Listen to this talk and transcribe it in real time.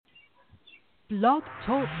Blog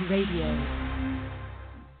Talk Radio.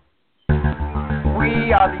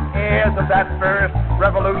 We are the heirs of that first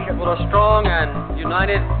revolution. Will a strong and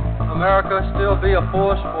united America still be a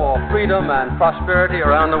force for freedom and prosperity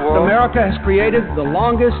around the world? America has created the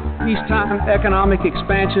longest peacetime economic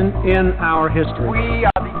expansion in our history. We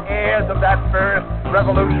are the heirs of that first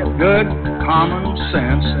revolution. Good common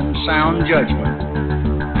sense and sound judgment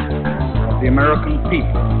of the American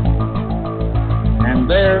people and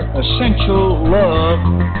their essential love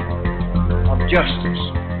of justice.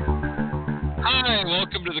 Hi,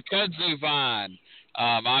 welcome to the Kudzu Vine.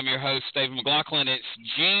 I'm your host, David McLaughlin. It's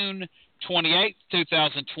June 28th,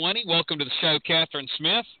 2020. Welcome to the show, Catherine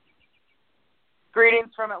Smith.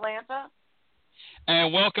 Greetings from Atlanta.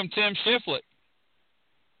 And welcome, Tim Shiflett.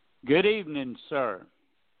 Good evening, sir.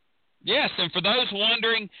 Yes, and for those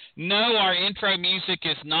wondering, no, our intro music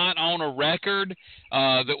is not on a record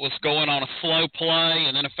that was going on a slow play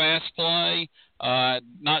and then a fast play.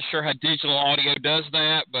 Not sure how digital audio does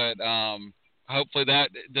that, but hopefully that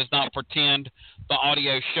does not pretend the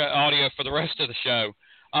audio for the rest of the show.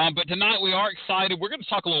 But tonight we are excited. We're going to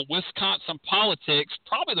talk a little Wisconsin politics.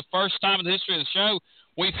 Probably the first time in the history of the show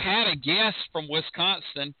we've had a guest from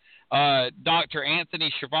Wisconsin, Dr.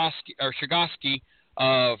 Anthony Chergosky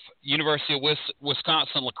of University of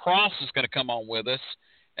Wisconsin La Crosse is going to come on with us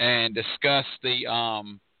and discuss the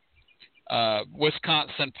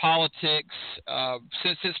Wisconsin politics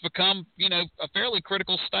since it's become, a fairly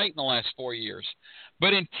critical state in the last 4 years.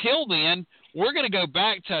 But until then, we're going to go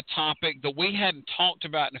back to a topic that we hadn't talked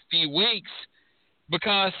about in a few weeks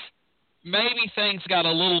because maybe things got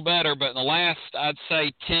a little better, but in the last, I'd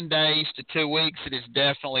say, 10 days to 2 weeks, it is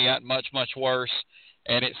definitely gotten much, much worse,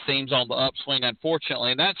 and it seems on the upswing, unfortunately,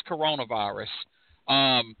 and that's coronavirus.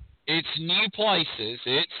 It's new places.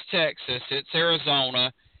 It's Texas. It's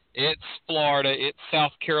Arizona. It's Florida, it's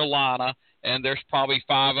South Carolina, and there's probably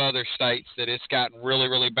 5 other states that it's gotten really,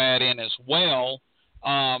 really bad in as well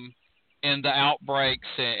in the outbreaks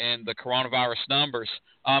and the coronavirus numbers.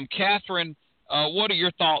 Catherine, what are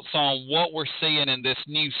your thoughts on what we're seeing in this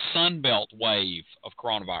new Sunbelt wave of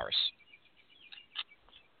coronavirus?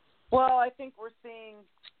 Well, I think we're seeing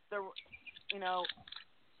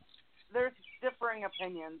there's differing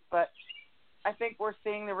opinions, but I think we're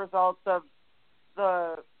seeing the results of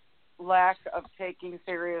the lack of taking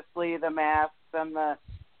seriously the masks and the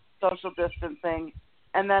social distancing,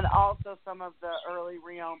 and then also some of the early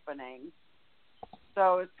reopening.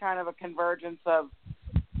 So it's kind of a convergence of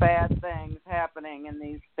bad things happening in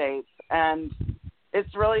these states, and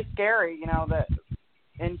it's really scary. That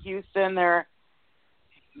in Houston they're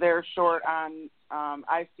short on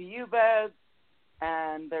ICU beds,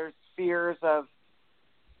 and there's fears of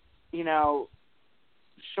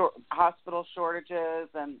hospital shortages,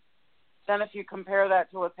 and then if you compare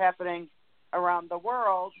that to what's happening around the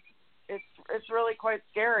world, it's really quite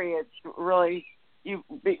scary. It's really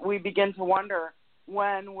we begin to wonder,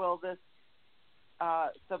 when will this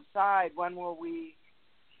subside? When will we?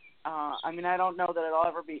 I don't know that it'll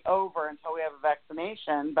ever be over until we have a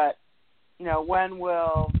vaccination, but when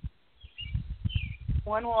will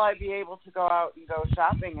I be able to go out and go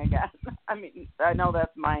shopping again? I know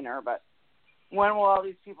that's minor, but when will all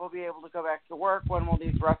these people be able to go back to work? When will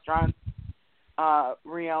these restaurants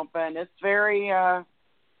reopen? It's very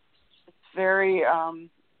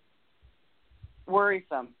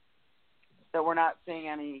worrisome that we're not seeing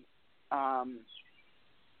any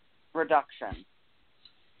reduction.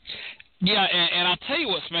 Yeah, and I'll tell you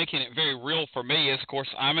what's making it very real for me is, of course,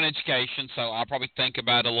 I'm in education, so I'll probably think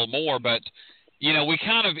about it a little more, but, we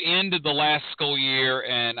kind of ended the last school year,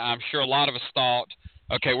 and I'm sure a lot of us thought,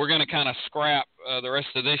 okay, we're going to kind of scrap the rest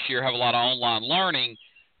of this year, have a lot of online learning,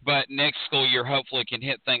 but next school year hopefully can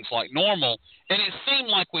hit things like normal. And it seemed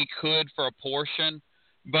like we could for a portion,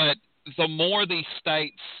 but the more these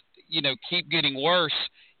states, keep getting worse,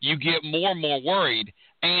 you get more and more worried.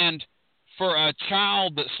 And for a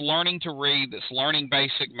child that's learning to read, that's learning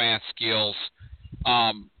basic math skills,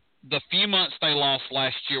 the few months they lost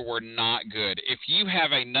last year were not good. If you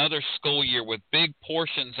have another school year with big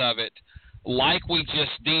portions of it like we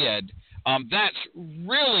just did, that's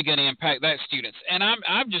really going to impact that students. And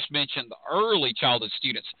I've just mentioned the early childhood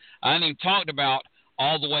students. I haven't even talked about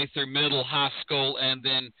all the way through middle, high school, and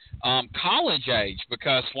then college age,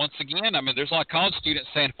 because once again, there's a lot of college students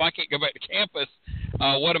saying, if I can't go back to campus,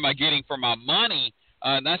 what am I getting for my money?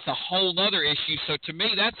 And that's a whole other issue. So to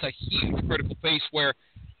me, that's a huge critical piece where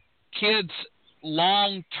kids'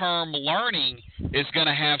 long-term learning is going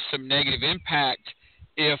to have some negative impact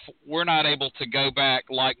if we're not able to go back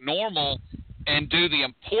like normal and do the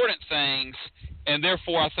important things and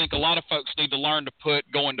therefore I think a lot of folks need to learn to put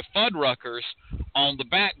going to Fuddruckers on the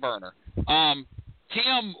back burner.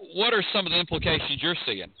 Tim, what are some of the implications you're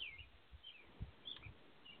seeing?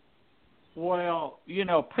 Well,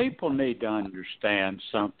 people need to understand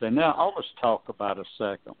something. Now, let's talk about a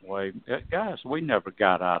second wave. Guys, we never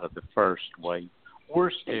got out of the first wave. We're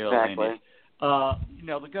still in it.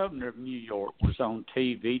 The governor of New York was on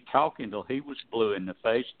TV talking till he was blue in the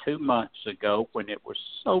face 2 months ago when it was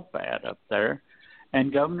so bad up there.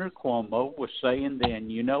 And Governor Cuomo was saying then,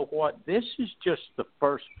 you know what, this is just the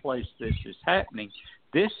first place this is happening.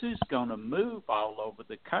 This is going to move all over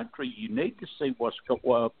the country. You need to see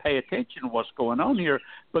pay attention to what's going on here,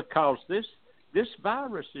 because this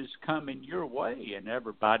virus is coming your way. And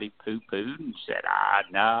everybody poo-pooed and said,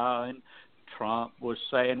 no. And Trump was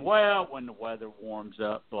saying, well, when the weather warms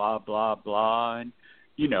up, blah, blah, blah. And,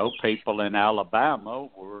 people in Alabama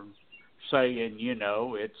were saying,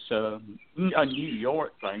 it's a New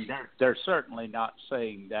York thing. They're certainly not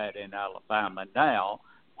saying that in Alabama now,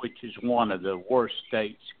 which is one of the worst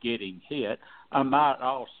states getting hit. I might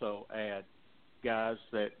also add, guys,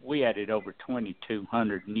 that we added over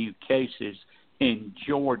 2,200 new cases in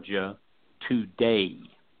Georgia today.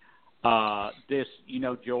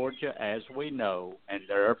 Georgia, as we know, and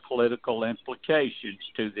there are political implications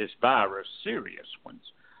to this virus, serious ones,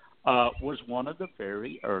 was one of the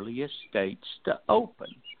very earliest states to open.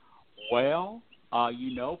 Well,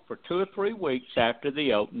 for 2 or 3 weeks after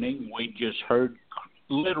the opening, we just heard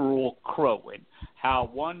literal crowing, how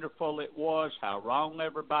wonderful it was, how wrong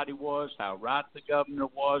everybody was, how right the governor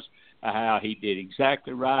was, how he did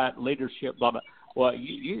exactly right, leadership, blah, blah. Well,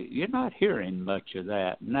 you're not hearing much of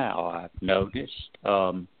that now, I've noticed.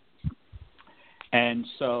 And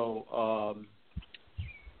so,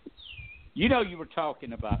 you were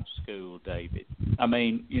talking about school, David. I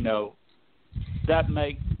mean, it's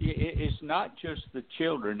not just the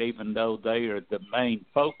children, even though they are the main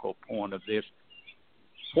focal point of this.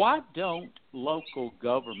 Why don't local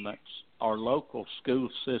governments or local school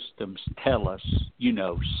systems tell us,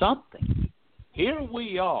 something? Here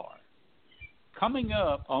we are, coming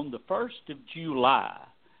up on the 1st of July.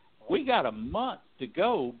 We got a month to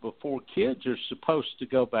go before kids are supposed to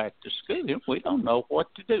go back to school. We don't know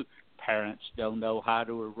what to do. Parents don't know how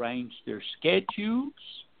to arrange their schedules.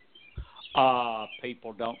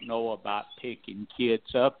 People don't know about picking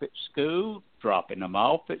kids up at school, dropping them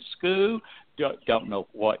off at school. Don't know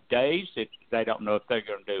what days. They don't know if they're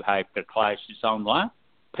going to do half their classes online.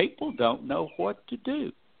 People don't know what to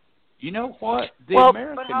do. You know what? The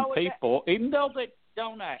American people, even though they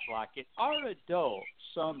don't act like it, are adults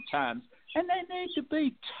sometimes, and they need to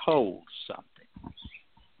be told something.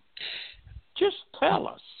 Just tell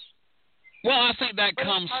us. Well, I think that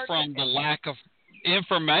comes from the lack of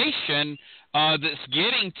information that's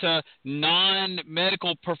getting to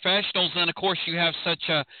non-medical professionals, and of course you have such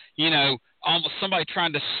a, almost somebody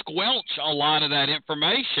trying to squelch a lot of that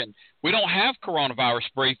information. We don't have coronavirus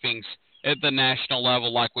briefings at the national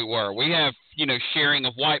level like we were. We have, sharing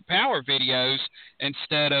of white power videos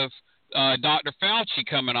instead of Dr. Fauci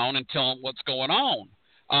coming on and telling what's going on.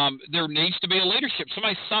 There needs to be a leadership.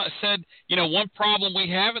 Somebody said, one problem we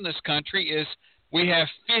have in this country is we have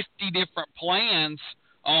 50 different plans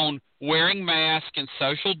on wearing masks and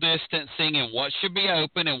social distancing and what should be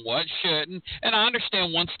open and what shouldn't. And I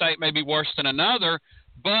understand one state may be worse than another,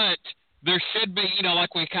 but there should be,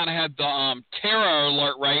 like we kind of had the terror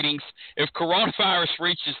alert ratings. If coronavirus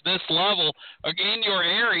reaches this level in your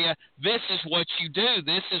area, this is what you do.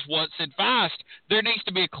 This is what's advised. There needs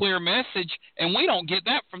to be a clear message, and we don't get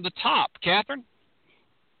that from the top. Catherine?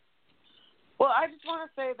 Well, I just want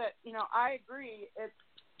to say that, I agree. It's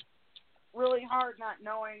really hard not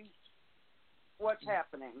knowing what's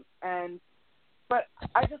happening. But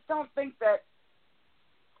I just don't think that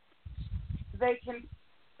they can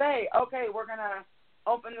say, okay, we're going to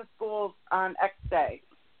open the schools on X day,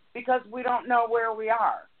 because we don't know where we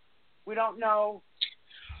are. We don't know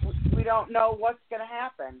what's going to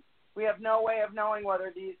happen. We have no way of knowing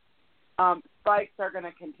whether these spikes are going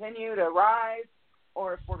to continue to rise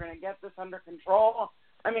or if we're going to get this under control.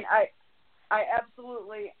 I mean, I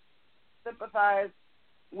absolutely sympathize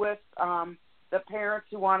with the parents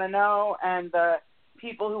who want to know and the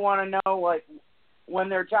people who want to know, like, when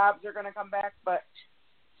their jobs are going to come back, but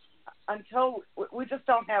until we just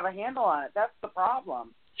don't have a handle on it. That's the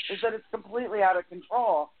problem, is that it's completely out of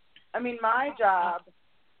control. I mean, my job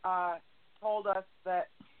told us that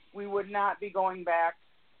we would not be going back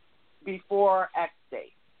before X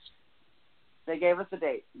date. They gave us a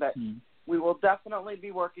date, but we will definitely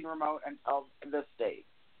be working remote until this date.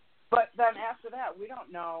 But then after that, we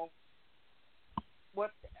don't know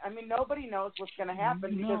nobody knows what's going to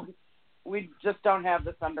happen because we just don't have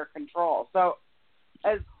this under control. So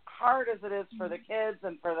as hard as it is for the kids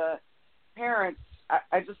and for the parents,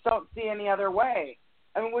 I just don't see any other way.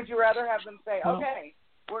 I mean, would you rather have them say, okay,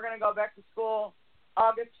 we're going to go back to school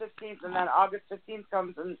August 15th, and then August 15th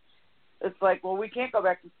comes and it's like, well, we can't go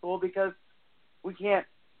back to school because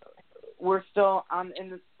we're still in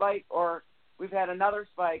the spike, or we've had another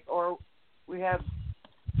spike, or do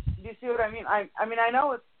you see what I mean? I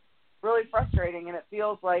know it's really frustrating, and it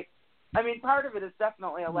feels like, part of it is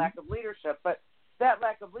definitely a lack of leadership, but that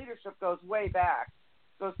lack of leadership goes way back,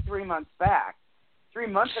 goes 3 months back. 3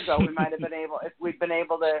 months ago, we might have been able, if we'd been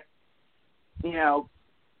able to,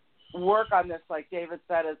 work on this, like David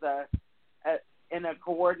said, in a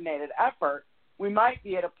coordinated effort, we might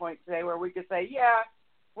be at a point today where we could say, yeah,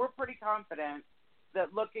 we're pretty confident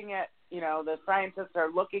that looking at, the scientists are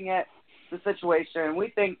looking at the situation, and we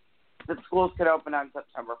think that schools could open on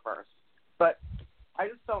September 1st. But I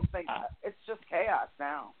just don't think it's just chaos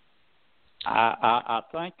now. I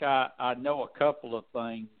think I know a couple of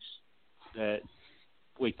things that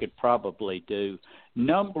we could probably do.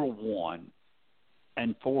 Number one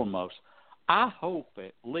and foremost, I hope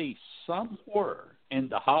at least somewhere in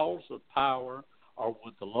the halls of power or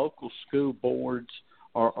with the local school boards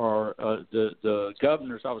or the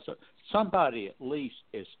governor's office, somebody at least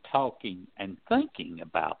is talking and thinking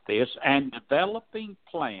about this and developing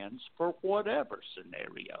plans for whatever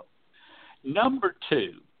scenario. Number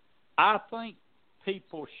two, I think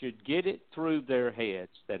people should get it through their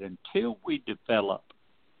heads that until we develop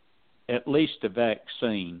at least a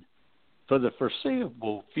vaccine, for the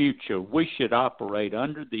foreseeable future, we should operate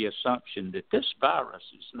under the assumption that this virus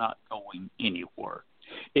is not going anywhere.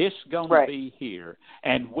 It's going to be here,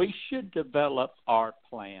 and we should develop our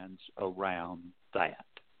plans around that.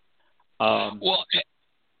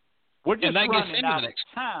 We're just running out of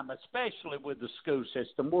time, especially with the school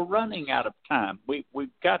system. We're running out of time. We've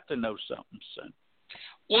got to know something soon.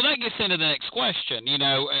 Well, that gets into the next question.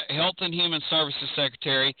 Health and Human Services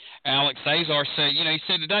Secretary Alex Azar said, he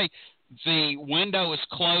said today the window is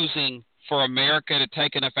closing for America to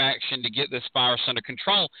take enough action to get this virus under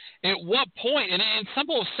control. At what point, and some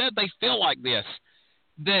people have said they feel like this,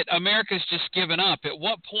 that America's just given up. At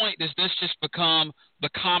what point does this just become the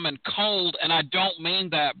common cold? And I don't mean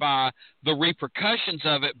that by the repercussions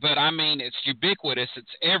of it, but I mean it's ubiquitous.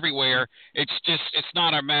 It's everywhere. It's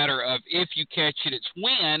not a matter of if you catch it, it's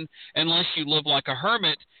when, unless you live like a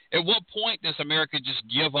hermit. At what point does America just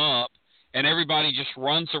give up and everybody just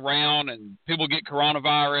runs around and people get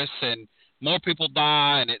coronavirus and more people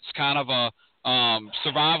die, and it's kind of a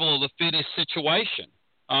survival of the fittest situation?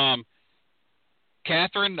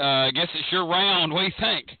 Catherine, I guess it's your round. What do you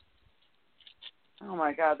think? Oh,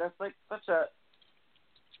 my God. That's like such a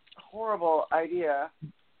horrible idea.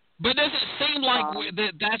 But does it seem like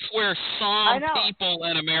that's where some people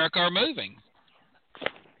in America are moving?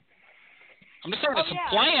 I'm just saying it's a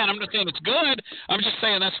plan. I'm not saying it's good. I'm just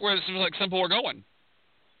saying that's where it seems like some people are going.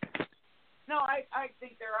 No, I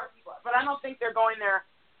think there are people, but I don't think they're going there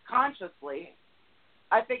consciously.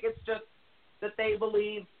 I think it's just that they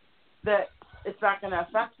believe that it's not going to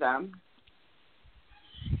affect them,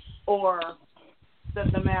 or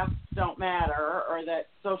that the masks don't matter, or that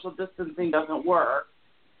social distancing doesn't work.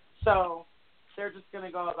 So they're just going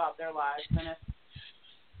to go about their lives, and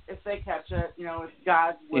if they catch it, it's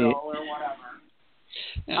God's will or whatever.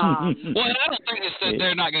 Well, and I don't think it's that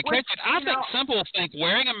they're not going to catch it. I think some people think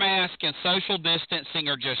wearing a mask and social distancing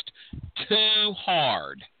are just too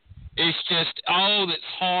hard. It's just, that's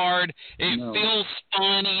hard. It feels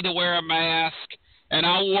funny to wear a mask. And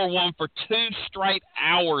I wore one for 2 straight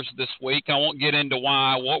hours this week. I won't get into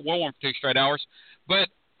why I wore one for 2 straight hours. But,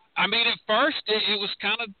 at first, it was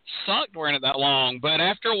kind of sucked wearing it that long. But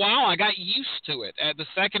after a while, I got used to it. The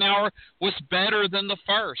second hour was better than the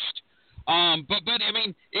first. But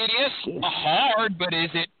it is hard, but is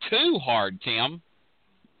it too hard, Tim?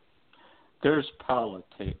 There's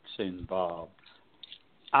politics involved.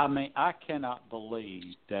 I cannot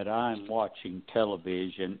believe that I'm watching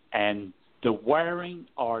television and the wearing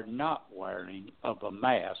or not wearing of a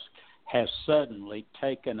mask has suddenly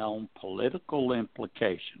taken on political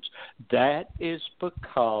implications. That is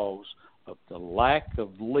because of the lack of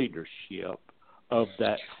leadership of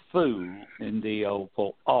that fool in the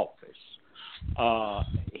Oval Office.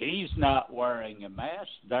 He's not wearing a mask,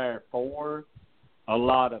 therefore a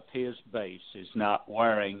lot of his base is not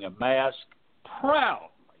wearing a mask proudly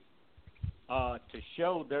to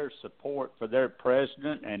show their support for their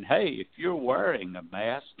president. And, hey, if you're wearing a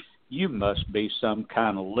mask, you must be some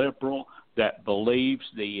kind of liberal that believes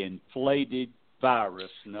the inflated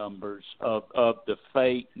virus numbers of the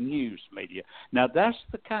fake news media. Now, that's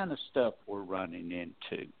the kind of stuff we're running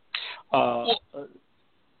into.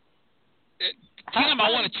 Tim, I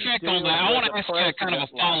want to check on that. I want to ask you kind of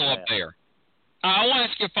a follow-up there. I want to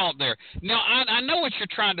ask you a follow-up there. Now, I know what you're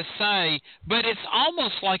trying to say, but it's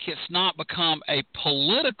almost like it's not become a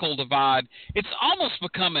political divide. It's almost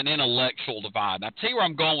become an intellectual divide. I'll tell you where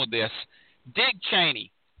I'm going with this. Dick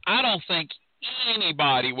Cheney, I don't think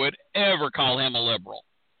anybody would ever call him a liberal.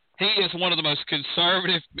 He is one of the most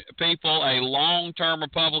conservative people, a long-term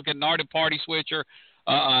Republican, not a party switcher,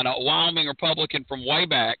 a Wyoming Republican from way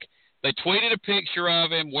back. They tweeted a picture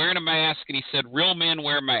of him wearing a mask, and he said, "Real men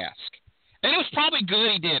wear masks." And it was probably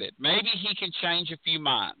good he did it. Maybe he can change a few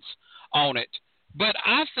minds on it. But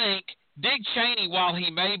I think Dick Cheney, while he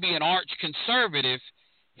may be an arch conservative,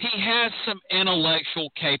 he has some intellectual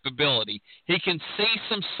capability. He can see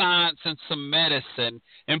some science and some medicine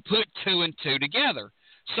and put two and two together.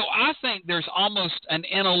 So I think there's almost an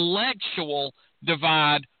intellectual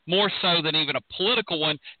divide, more so than even a political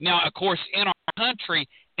one. Now, of course, in our country,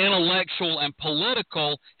 intellectual and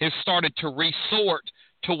political have started to resort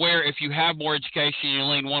to where if you have more education, you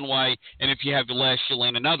lean one way, and if you have less, you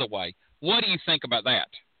lean another way. What do you think about that?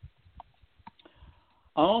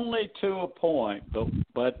 Only to a point,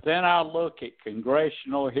 but then I look at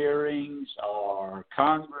congressional hearings or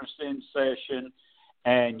Congress in session,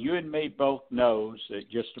 and you and me both knows that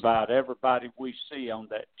just about everybody we see on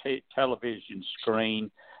that television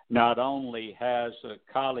screen not only has a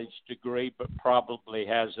college degree, but probably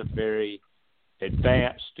has a very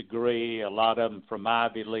advanced degree, a lot of them from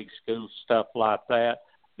Ivy League schools, stuff like that.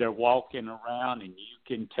 They're walking around, and you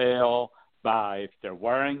can tell by if they're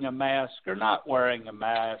wearing a mask or not wearing a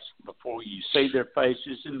mask before you see their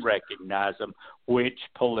faces and recognize them, which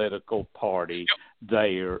political party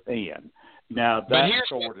they are in. Now, that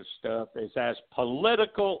sort of stuff is as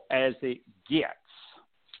political as it gets.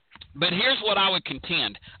 But here's what I would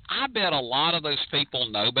contend. I bet a lot of those people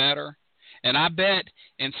know better. And I bet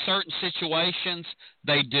in certain situations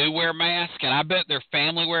they do wear masks, and I bet their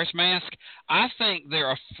family wears masks. I think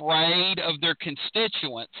they're afraid of their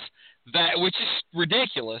constituents, which is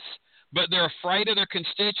ridiculous, but they're afraid of their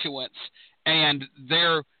constituents, and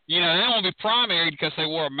they're, they don't want to be primary because they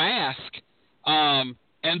wore a mask.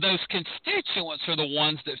 And those constituents are the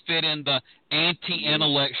ones that fit in the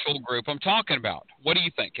anti-intellectual group I'm talking about. What do you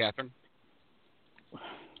think, Catherine?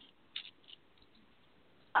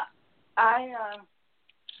 I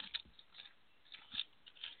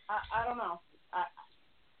don't know.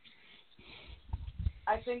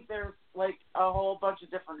 I think there's like a whole bunch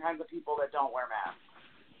of different kinds of people that don't wear masks.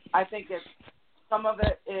 I think some of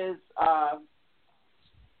it is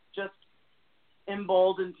just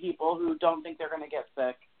emboldened people who don't think they're going to get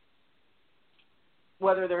sick,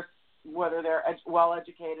 whether they're well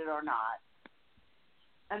educated or not.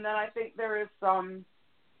 And then I think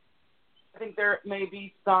there may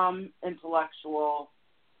be some intellectual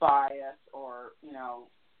bias or,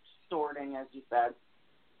 sorting, as you said.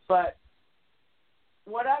 But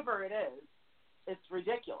whatever it is, it's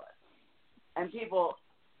ridiculous. And people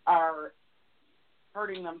are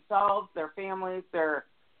hurting themselves, their families, their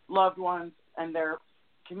loved ones, and their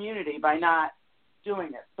community by not doing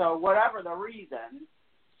it. So whatever the reason,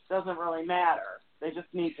 doesn't really matter. They just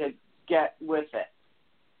need to get with it.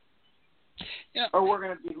 Yeah. Or we're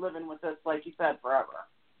going to be living with this, like you said, forever.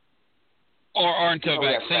 Or until a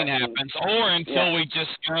vaccine happens, or until we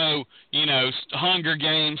just go, Hunger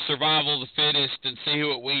Games, survival of the fittest, and see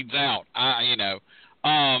who it weeds out.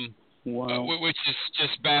 Which is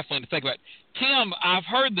just baffling to think about. Tim, I've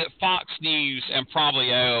heard that Fox News and probably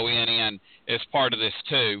ONN is part of this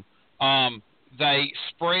too. They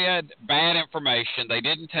spread bad information. They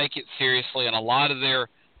didn't take it seriously, and a lot of their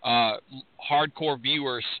hardcore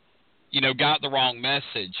viewers, got the wrong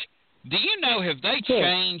message. Do you know, have they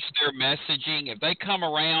changed their messaging? Have they come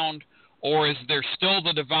around, or is there still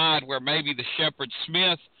the divide where maybe the Shepard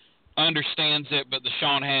Smith understands it, but the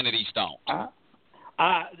Sean Hannitys don't?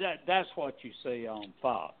 That's what you see on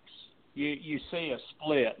Fox. You see a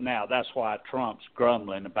split now. That's why Trump's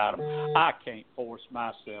grumbling about them. I can't force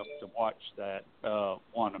myself to watch that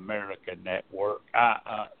One America network.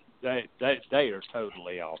 They are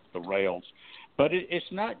totally off the rails. But it's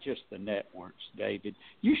not just the networks, David.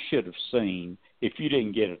 You should have seen, if you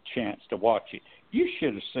didn't get a chance to watch it, you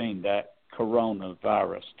should have seen that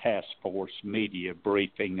coronavirus task force media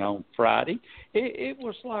briefing on Friday. It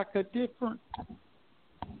was like a different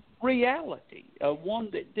reality, one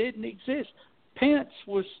that didn't exist. Pence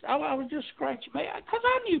was, I was just scratching my eye because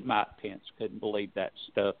I knew Mike Pence couldn't believe that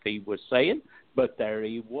stuff he was saying, but there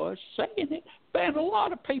he was saying it. And a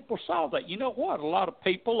lot of people saw that. You know what? A lot of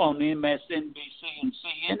people on MSNBC and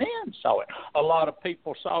CNN saw it. A lot of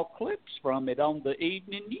people saw clips from it on the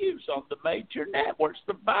evening news on the major networks.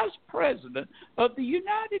 The Vice President of the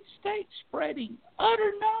United States spreading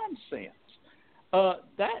utter nonsense.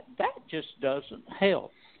 That just doesn't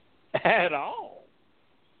help at all.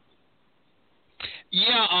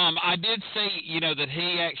 Yeah, I did see, that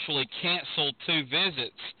he actually canceled 2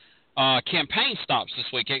 visits, campaign stops this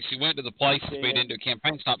week. Actually went to the places, but he didn't do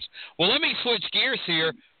campaign stops. Well, let me switch gears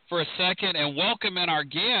here for a second and welcome in our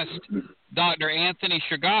guest, Dr. Anthony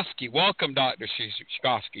Chergosky. Welcome, Dr.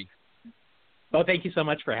 Chergosky. Well, thank you so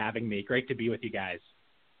much for having me. Great to be with you guys.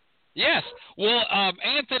 Yes. Well,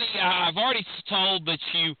 Anthony, I've already told that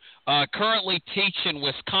you currently teach in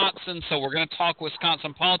Wisconsin, so we're going to talk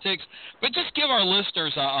Wisconsin politics. But just give our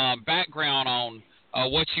listeners a background on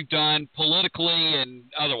what you've done politically and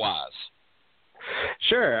otherwise.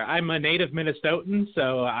 Sure. I'm a native Minnesotan,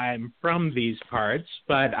 so I'm from these parts,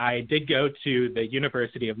 but I did go to the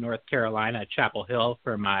University of North Carolina, Chapel Hill,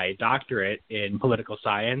 for my doctorate in political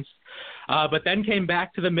science, but then came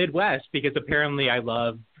back to the Midwest because apparently I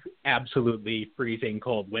love absolutely freezing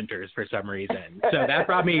cold winters for some reason. So that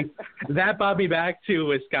brought me back to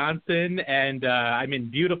Wisconsin, and I'm in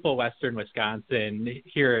beautiful western Wisconsin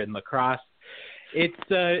here in La Crosse.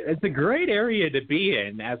 It's a great area to be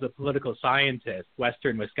in as a political scientist,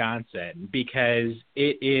 western Wisconsin, because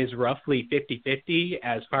it is roughly 50-50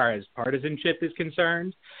 as far as partisanship is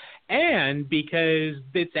concerned, and because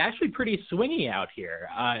it's actually pretty swingy out here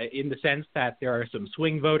in the sense that there are some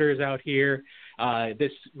swing voters out here.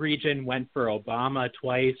 This region went for Obama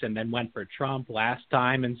twice and then went for Trump last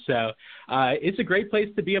time, and so it's a great place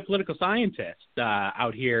to be a political scientist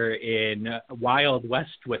out here in wild west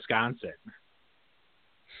Wisconsin.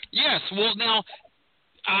 Yes, well, now,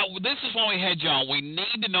 this is why we had you on. We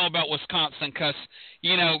need to know about Wisconsin because,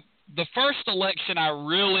 the first election I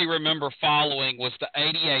really remember following was the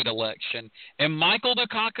 88 election, and Michael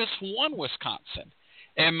Dukakis won Wisconsin.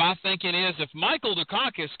 And my thinking is if Michael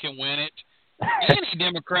Dukakis can win it, any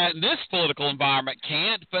Democrat in this political environment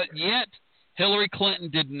can't, but yet Hillary Clinton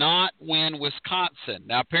did not win Wisconsin.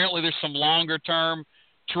 Now, apparently there's some longer-term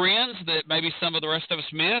trends that maybe some of the rest of us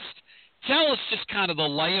missed. Tell us just kind of the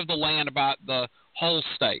lay of the land about the whole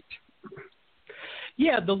state.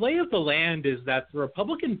 Yeah, the lay of the land is that the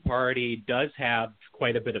Republican Party does have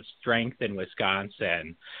quite a bit of strength in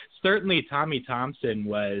Wisconsin. Certainly, Tommy Thompson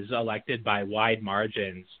was elected by wide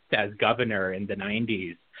margins as governor in the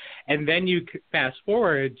 90s. And then you fast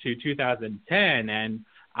forward to 2010, and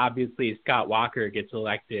obviously Scott Walker gets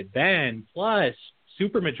elected then, plus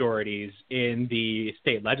supermajorities in the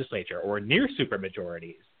state legislature, or near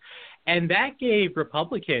supermajorities. And that gave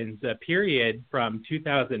Republicans a period from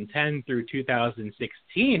 2010 through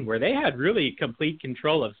 2016 where they had really complete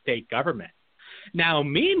control of state government. Now,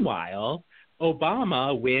 meanwhile,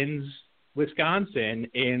 Obama wins Wisconsin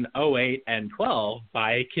in 08 and 12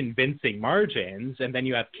 by convincing margins, and then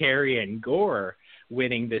you have Kerry and Gore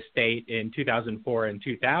winning the state in 2004 and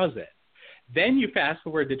 2000. Then you fast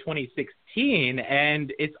forward to 2016,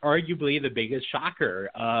 and it's arguably the biggest shocker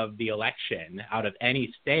of the election out of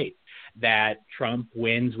any state that Trump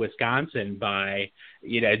wins Wisconsin by,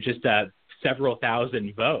 just several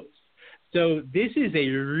thousand votes. So this is a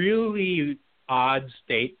really odd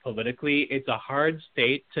state politically. It's a hard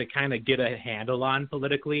state to kind of get a handle on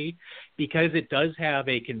politically because it does have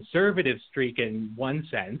a conservative streak in one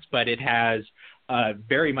sense, but it has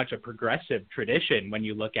very much a progressive tradition when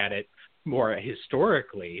you look at it more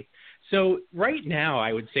historically. So right now,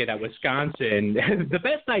 I would say that Wisconsin, the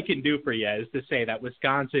best I can do for you is to say that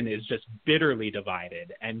Wisconsin is just bitterly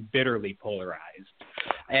divided and bitterly polarized.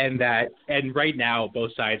 And right now,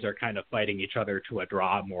 both sides are kind of fighting each other to a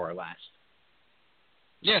draw, more or less.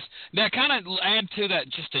 Yes. Now, kind of add to that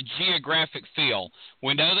just a geographic feel.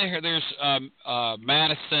 We know there's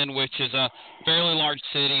Madison, which is a fairly large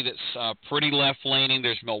city that's pretty left-leaning.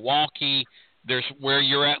 There's Milwaukee. There's where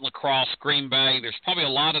you're at in La Crosse, Green Bay. There's probably a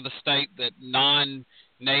lot of the state that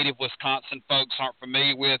non-native Wisconsin folks aren't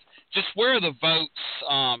familiar with. Just where are the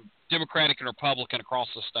votes, Democratic and Republican, across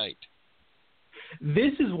the state?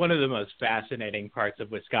 This is one of the most fascinating parts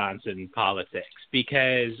of Wisconsin politics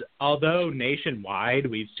because although nationwide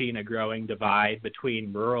we've seen a growing divide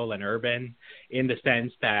between rural and urban in the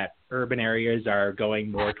sense that urban areas are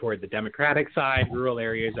going more toward the Democratic side, rural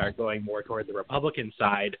areas are going more toward the Republican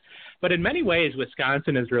side. But in many ways,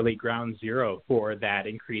 Wisconsin is really ground zero for that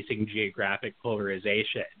increasing geographic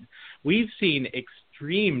polarization. We've seen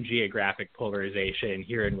extreme geographic polarization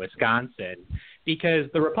here in Wisconsin, because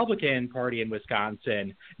the Republican Party in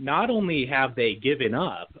Wisconsin, not only have they given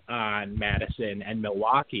up on Madison and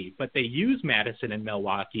Milwaukee, but they use Madison and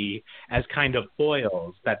Milwaukee as kind of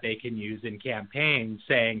foils that they can use in campaigns,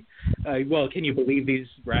 saying, well, can you believe these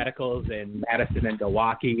radicals in Madison and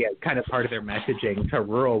Milwaukee, as kind of part of their messaging to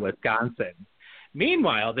rural Wisconsin.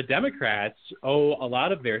 Meanwhile, the Democrats owe a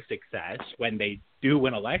lot of their success when they do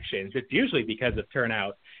win elections. It's usually because of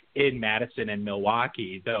turnout in Madison and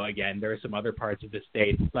Milwaukee, though, again, there are some other parts of the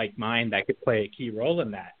state like mine that could play a key role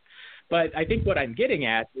in that. But I think what I'm getting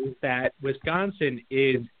at is that Wisconsin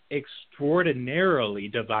is extraordinarily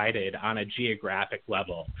divided on a geographic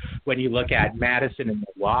level. When you look at Madison and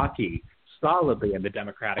Milwaukee, solidly in the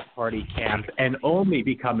Democratic Party camp and only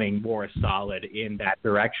becoming more solid in that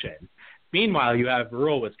direction. Meanwhile, you have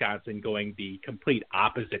rural Wisconsin going the complete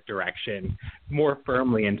opposite direction, more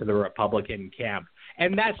firmly into the Republican camp.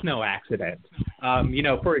 And that's no accident.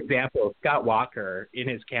 For example, Scott Walker in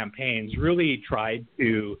his campaigns really tried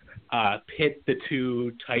to pit the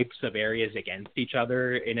two types of areas against each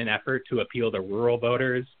other in an effort to appeal to rural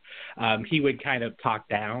voters. He would kind of talk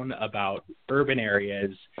down about urban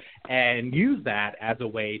areas and use that as a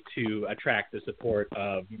way to attract the support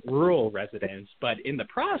of rural residents. But in the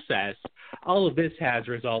process, all of this has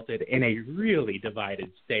resulted in a really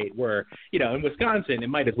divided state where, in Wisconsin, it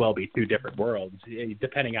might as well be two different worlds,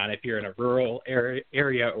 depending on if you're in a rural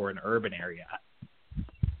area or an urban area.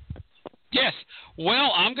 Yes.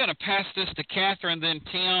 Well, I'm going to pass this to Catherine, then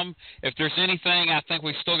Tim. If there's anything I think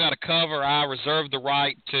we've still got to cover, I reserve the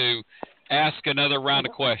right to ask another round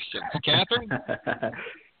of questions. Catherine?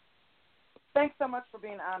 Thanks so much for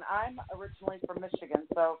being on. I'm originally from Michigan,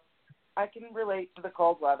 so I can relate to the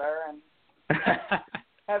cold weather. And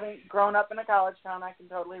having grown up in a college town, I can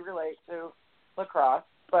totally relate to La Crosse.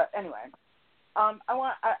 But anyway,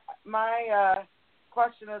 my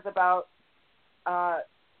question is about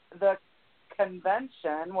the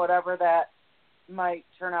convention, whatever that might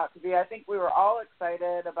turn out to be. I think we were all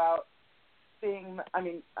excited about seeing,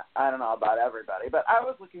 I don't know about everybody, but I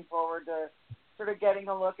was looking forward to sort of getting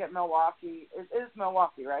a look at Milwaukee. It is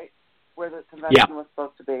Milwaukee, right, where the convention was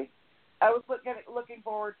supposed to be. I was looking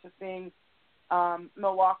forward to seeing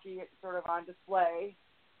Milwaukee sort of on display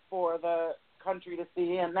for the country to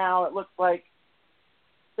see, and now it looks like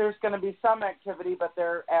there's going to be some activity, but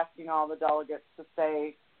they're asking all the delegates to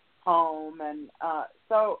stay home. And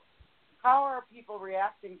so how are people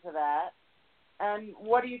reacting to that, and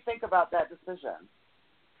what do you think about that decision?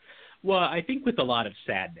 Well, I think with a lot of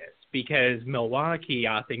sadness, because Milwaukee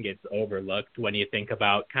often gets overlooked when you think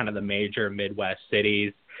about kind of the major Midwest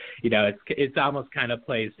cities. It's almost kind of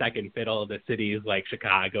plays second fiddle to cities like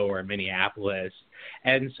Chicago or Minneapolis.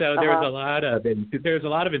 And so there's a lot of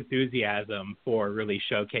enthusiasm for really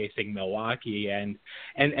showcasing Milwaukee and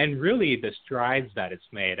really the strides that it's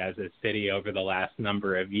made as a city over the last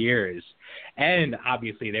number of years. And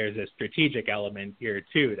obviously there's a strategic element here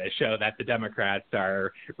too to show that the Democrats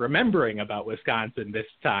are remembering about Wisconsin this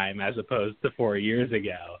time as opposed to 4 years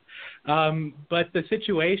ago. But the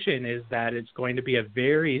situation is that it's going to be a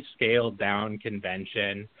very scaled down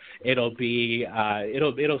convention. It'll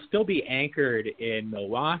still be anchored in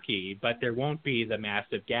Milwaukee, but there won't be the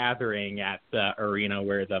massive gathering at the arena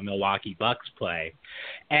where the Milwaukee Bucks play.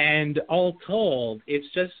 And all told, it's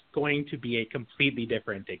just going to be a completely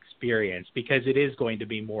different experience because it is going to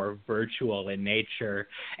be more virtual in nature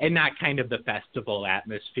and not kind of the festival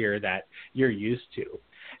atmosphere that you're used to.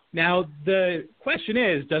 Now, the question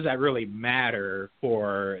is, does that really matter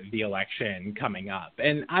for the election coming up?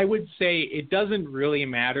 And I would say it doesn't really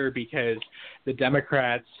matter because the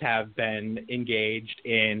Democrats have been engaged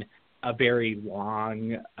in a very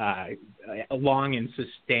long and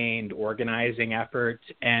sustained organizing effort.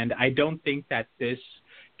 And I don't think that this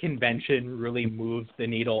convention really moves the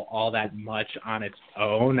needle all that much on its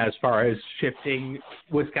own as far as shifting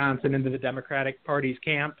Wisconsin into the Democratic Party's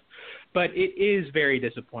camp. But it is very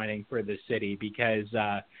disappointing for the city because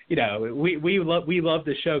we love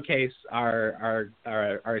to showcase our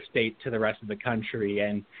state to the rest of the country,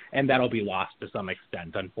 and that'll be lost to some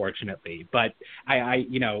extent, unfortunately. But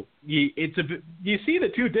you see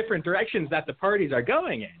the two different directions that the parties are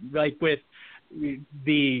going in, like with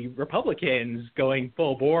the Republicans going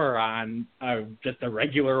full bore on just a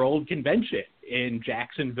regular old convention in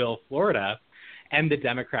Jacksonville, Florida, and the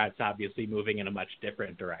Democrats obviously moving in a much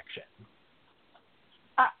different direction.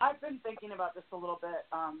 I've been thinking about this a little bit.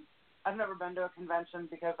 I've never been to a convention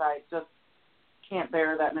because I just can't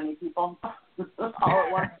bear that many people all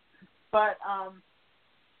at once. But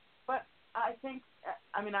I think,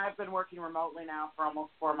 I mean, I've been working remotely now for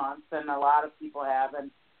almost 4 months, and a lot of people have,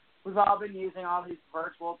 and we've all been using all these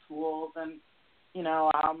virtual tools, and, you know,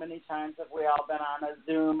 how many times have we all been on a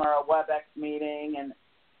Zoom or a WebEx meeting, and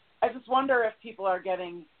I just wonder if people are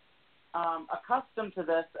getting accustomed to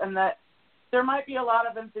this, and that there might be a lot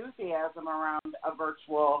of enthusiasm around a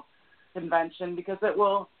virtual convention, because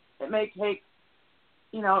it may take,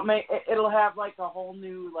 you know, it'll have like a whole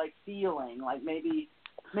new like feeling, like maybe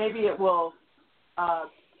it will.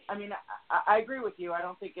 I mean, I agree with you. I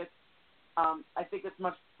don't think it's. I think it's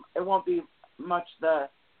much. It won't be much the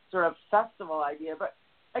sort of festival idea, but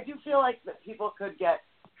I do feel like that people could get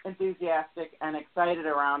enthusiastic and excited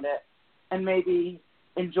around it, and maybe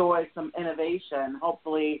enjoy some innovation.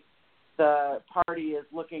 Hopefully, the party is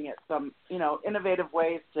looking at some, you know, innovative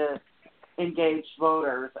ways to engage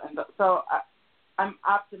voters, and so I'm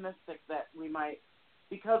optimistic that we might,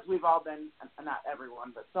 because we've all been, not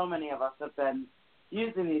everyone, but so many of us have been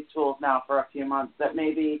using these tools now for a few months, that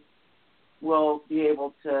maybe we'll be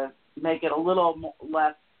able to make it a little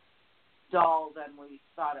less dull than we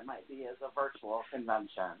thought it might be as a virtual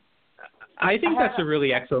convention. I think that's a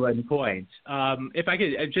really excellent point. If I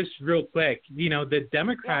could just real quick, you know, the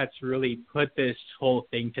Democrats really put this whole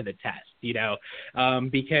thing to the test, you know,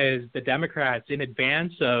 because the Democrats, in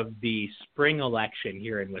advance of the spring election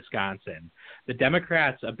here in Wisconsin, the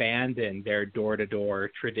Democrats abandoned their door-to-door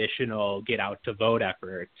traditional get-out-to-vote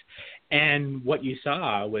efforts. And what you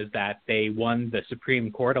saw was that they won the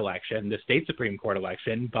Supreme Court election, the state Supreme Court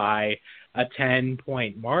election, by a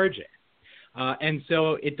 10-point margin. And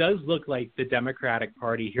so it does look like the Democratic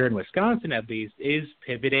Party here in Wisconsin, at least, is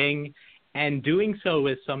pivoting and doing so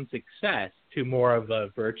with some success to more of a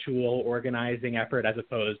virtual organizing effort as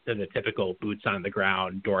opposed to the typical boots on the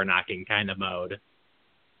ground, door knocking kind of mode.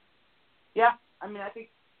 Yeah, I mean, I think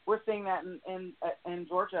we're seeing that in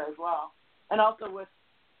Georgia as well, and also with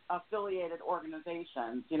affiliated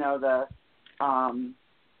organizations. You know, the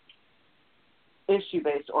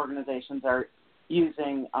issue-based organizations are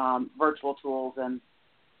using virtual tools and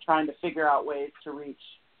trying to figure out ways to reach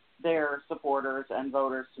their supporters and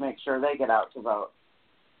voters to make sure they get out to vote.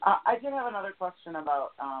 I did have another question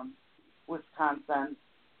about Wisconsin.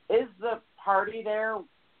 Is the party there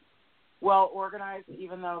well organized,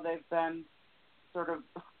 even though they've been sort of,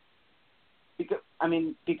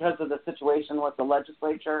 because of the situation with the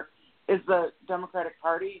legislature? Is the Democratic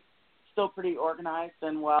Party still pretty organized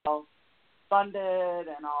and well funded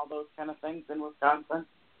and all those kind of things in Wisconsin?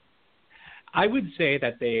 I would say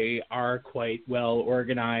that they are quite well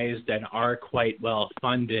organized and are quite well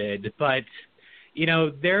funded, but you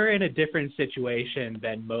know, they're in a different situation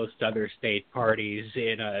than most other state parties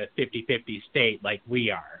in a 50-50 state like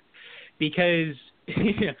we are. Because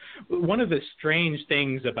one of the strange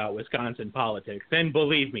things about Wisconsin politics, and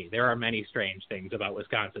believe me, there are many strange things about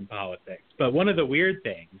Wisconsin politics, but one of the weird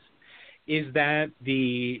things is that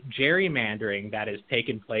the gerrymandering that has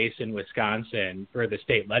taken place in Wisconsin for the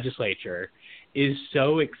state legislature is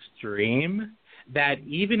so extreme that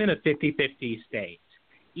even in a 50-50 state,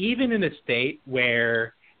 even in a state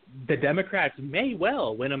where the Democrats may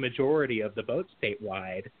well win a majority of the vote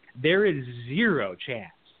statewide, there is zero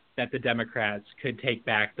chance that the Democrats could take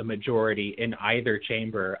back the majority in either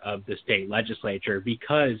chamber of the state legislature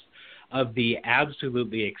because of the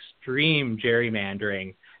absolutely extreme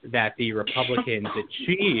gerrymandering that the Republicans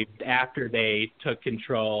achieved after they took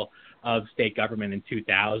control of state government in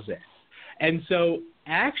 2000. And so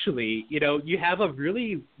actually, you know, you have a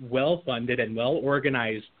really well-funded and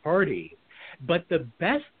well-organized party, but the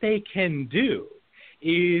best they can do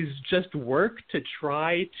is just work to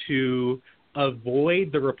try to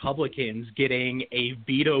avoid the Republicans getting a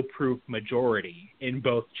veto-proof majority in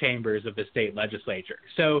both chambers of the state legislature.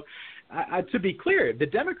 So to be clear, the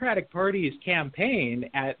Democratic Party's campaign,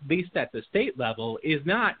 at least at the state level, is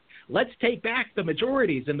not, let's take back the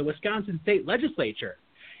majorities in the Wisconsin state legislature.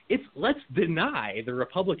 It's, let's deny the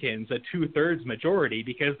Republicans a two-thirds majority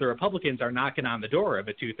because the Republicans are knocking on the door of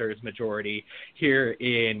a two-thirds majority here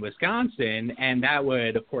in Wisconsin, and that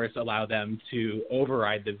would, of course, allow them to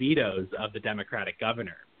override the vetoes of the Democratic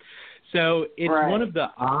governor. So it's one of the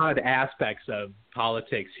odd aspects of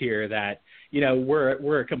politics here that, you know,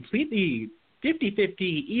 we're a completely 50-50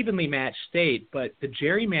 evenly matched state, but the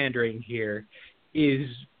gerrymandering here is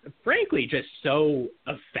frankly just so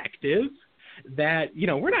effective that, you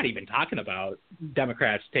know, we're not even talking about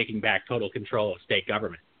Democrats taking back total control of state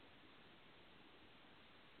government.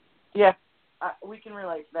 Yeah, we can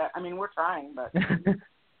relate to that. I mean, we're trying, but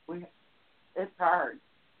it's hard.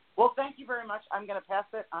 Well, thank you very much. I'm going to pass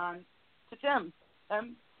it on to Tim.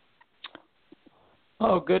 Tim?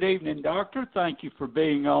 Oh, good evening, Doctor. Thank you for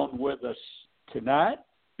being on with us tonight.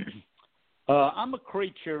 I'm a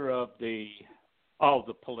creature of all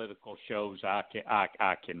the political shows I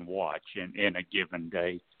can watch in a given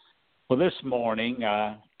day. Well, this morning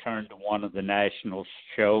I turned to one of the national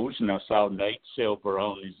shows and I saw Nate Silver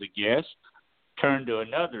on as a guest. Turned to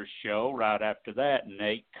another show right after that, and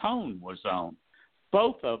Nate Cohn was on.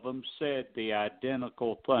 Both of them said the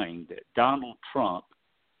identical thing, that Donald Trump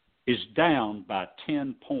is down by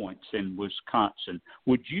 10 points in Wisconsin.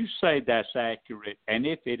 Would you say that's accurate? And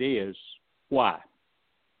if it is, why?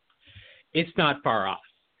 It's not far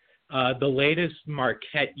off. The latest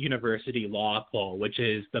Marquette University law poll, which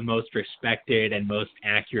is the most respected and most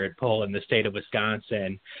accurate poll in the state of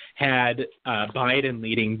Wisconsin, had Biden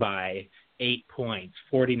leading by 8 points,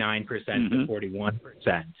 49% to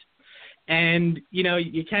 41%. And,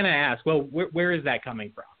 you kind of ask, well, where is that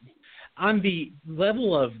coming from? On the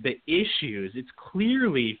level of the issues, it's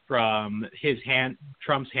clearly from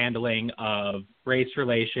Trump's handling of race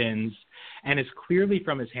relations, and it's clearly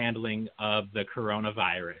from his handling of the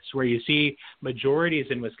coronavirus, where you see majorities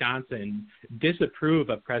in Wisconsin disapprove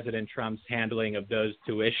of President Trump's handling of those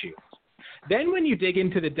two issues. Then when you dig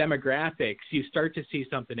into the demographics, you start to see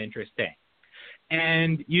something interesting.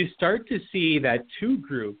 And you start to see that two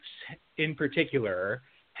groups in particular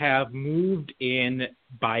have moved in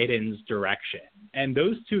Biden's direction. And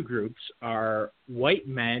those two groups are white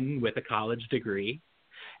men with a college degree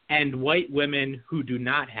and white women who do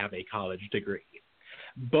not have a college degree.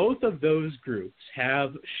 Both of those groups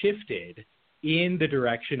have shifted in the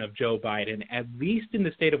direction of Joe Biden, at least in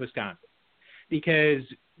the state of Wisconsin, because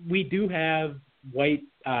we do have white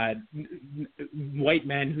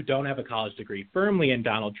men who don't have a college degree firmly in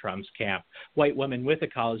Donald Trump's camp, white women with a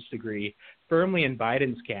college degree firmly in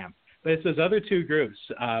Biden's camp. But it's those other two groups,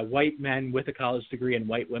 white men with a college degree and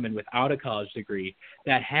white women without a college degree,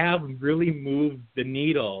 that have really moved the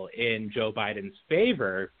needle in Joe Biden's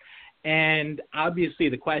favor. And obviously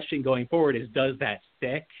the question going forward is, does that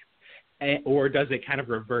stick? Or does it kind of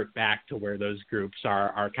revert back to where those groups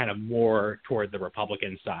are kind of more toward the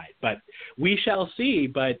Republican side? But we shall see.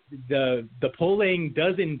 But the polling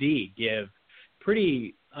does indeed give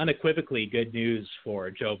pretty unequivocally good news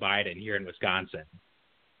for Joe Biden here in Wisconsin.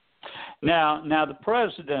 Now the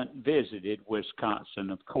president visited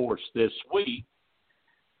Wisconsin, of course, this week,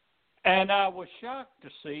 and I was shocked to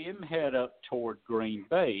see him head up toward Green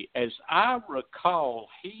Bay. As I recall,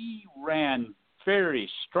 he ran very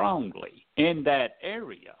strongly in that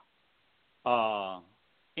area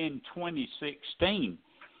in 2016.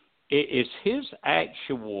 Is his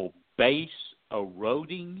actual base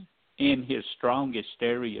eroding in his strongest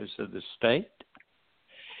areas of the state?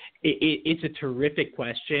 It's a terrific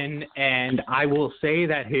question, and I will say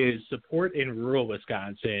that his support in rural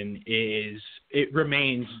Wisconsin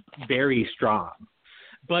remains very strong.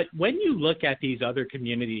 But when you look at these other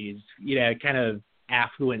communities, kind of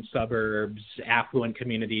affluent suburbs, affluent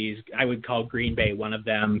communities, I would call Green Bay one of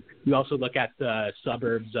them. You also look at the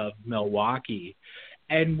suburbs of Milwaukee.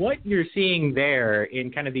 And what you're seeing there in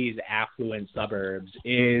kind of these affluent suburbs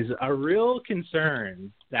is a real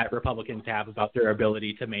concern that Republicans have about their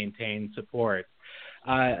ability to maintain support.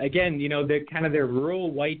 Again, their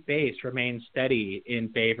rural white base remains steady in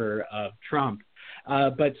favor of Trump.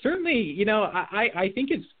 But certainly, I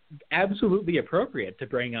think it's absolutely appropriate to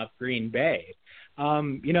bring up Green Bay.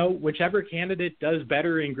 Whichever candidate does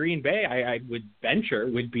better in Green Bay, I would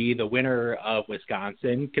venture would be the winner of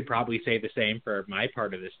Wisconsin. Could probably say the same for my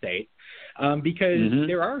part of the state, because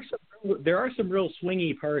there are some real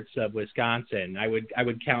swingy parts of Wisconsin. I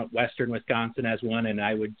would count Western Wisconsin as one, and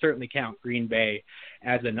I would certainly count Green Bay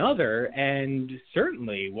as another. And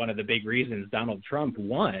certainly one of the big reasons Donald Trump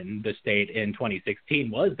won the state in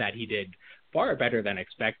 2016 was that he did far better than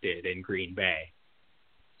expected in Green Bay.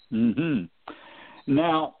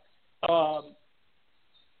 Now,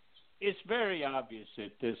 it's very obvious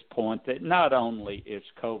at this point that not only is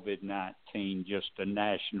COVID-19 just a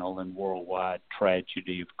national and worldwide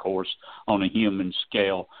tragedy, of course, on a human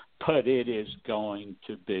scale, but it is going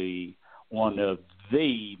to be one of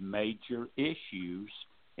the major issues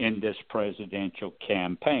in this presidential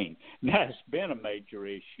campaign. Now, it's been a major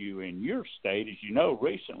issue in your state. As you know,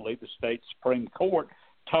 recently the state Supreme Court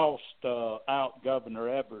tossed out Governor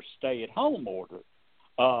Evers' stay-at-home order.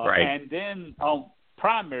 Right. And then on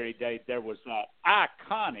primary day, there was that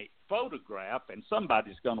iconic photograph, and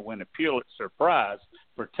somebody's going to win a Pulitzer Prize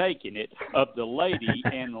for taking it, of the lady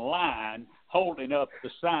in line holding up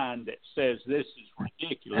the sign that says this is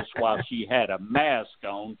ridiculous while she had a mask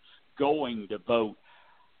on going to vote.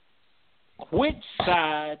 Which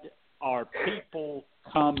side are people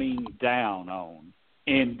coming down on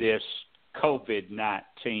in this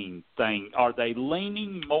COVID-19 thing? Are they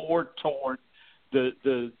leaning more toward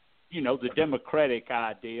the Democratic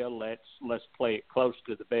idea? Let's play it close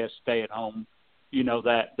to the vest, stay at home,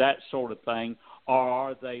 that sort of thing, or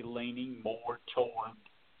are they leaning more toward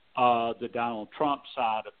the Donald Trump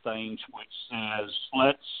side of things, which says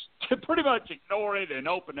let's pretty much ignore it and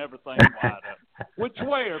open everything wide up? Which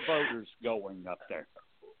way are voters going up there?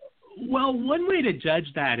 Well, one way to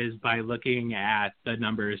judge that is by looking at the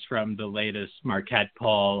numbers from the latest Marquette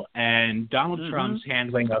poll, and Donald Trump's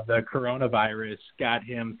handling of the coronavirus got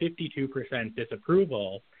him 52%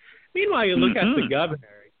 disapproval. Meanwhile, you look at the governor.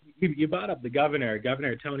 You brought up the governor,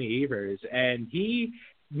 Governor Tony Evers, and he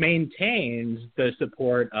maintains the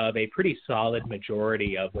support of a pretty solid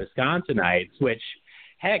majority of Wisconsinites, which,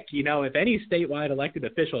 heck, if any statewide elected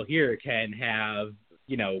official here can have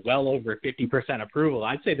well over 50% approval,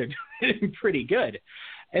 I'd say they're doing pretty good.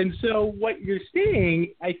 And so what you're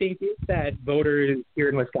seeing, I think, is that voters here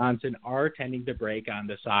in Wisconsin are tending to break on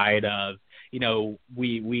the side of,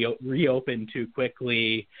 we reopened too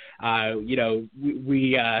quickly, and you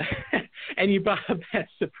brought up that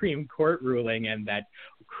Supreme Court ruling and that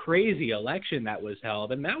crazy election that was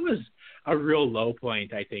held, and that was a real low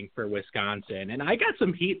point, I think, for Wisconsin. And I got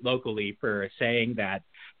some heat locally for saying that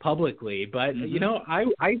publicly, but,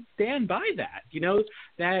 I stand by that,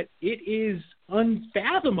 that it is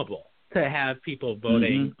unfathomable to have people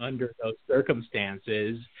voting under those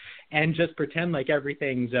circumstances and just pretend like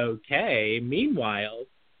everything's okay. Meanwhile,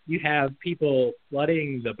 you have people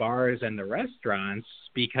flooding the bars and the restaurants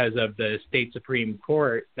because of the state Supreme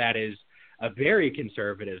Court that is a very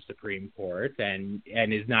conservative Supreme Court and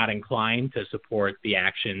is not inclined to support the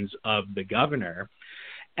actions of the governor.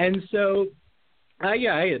 And so,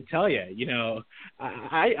 I tell you,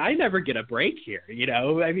 I never get a break here.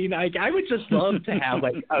 I mean, I would just love to have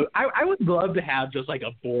I would love to have just like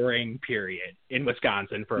a boring period in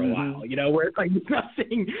Wisconsin for a while, where it's like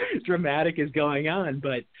nothing dramatic is going on.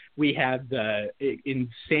 But we have the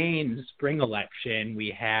insane spring election.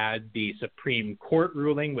 We had the Supreme Court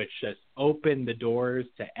ruling, which just opened the doors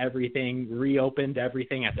to everything, reopened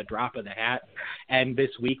everything at the drop of the hat. And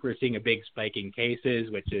this week we're seeing a big spike in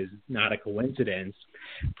cases, which is not a coincidence.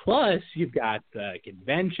 Plus, you've got the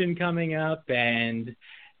convention coming up, and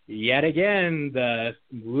yet again, the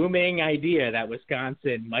looming idea that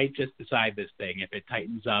Wisconsin might just decide this thing if it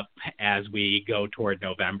tightens up as we go toward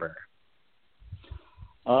November.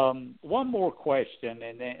 One more question,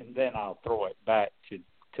 and then I'll throw it back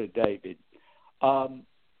to David.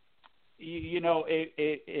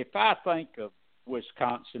 If I think of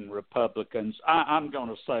Wisconsin Republicans, I'm going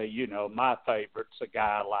to say, my favorite's a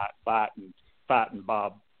guy like fighting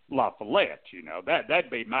Bob LaFollette. That'd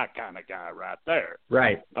be my kind of guy right there.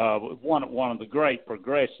 Right. One of the great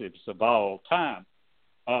progressives of all time.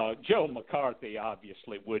 Joe McCarthy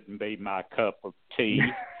obviously wouldn't be my cup of tea.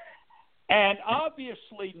 And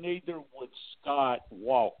obviously neither would Scott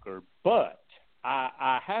Walker, but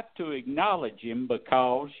I have to acknowledge him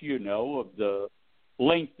because, of the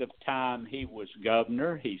length of time he was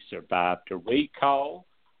governor. He survived a recall.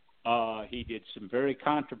 He did some very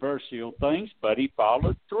controversial things, but he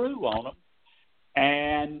followed through on them.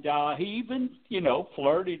 And he even,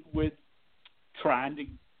 flirted with trying to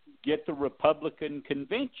get the Republican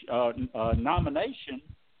convention nomination.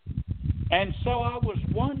 And so I was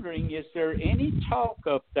wondering, is there any talk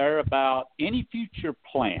up there about any future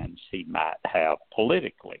plans he might have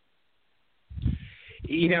politically?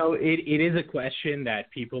 It is a question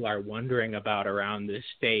that people are wondering about around this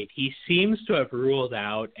state. He seems to have ruled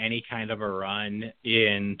out any kind of a run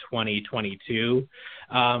in 2022,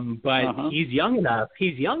 but he's young enough.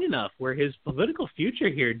 He's young enough where his political future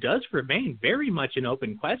here does remain very much an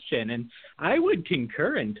open question. And I would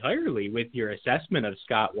concur entirely with your assessment of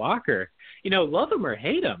Scott Walker. Love him or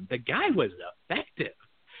hate him, the guy was effective.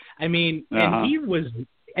 I mean, and he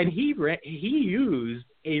used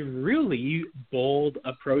a really bold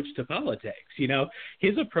approach to politics.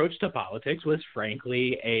 His approach to politics was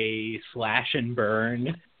frankly a slash and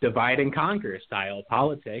burn, divide and conquer style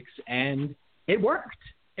politics, and it worked.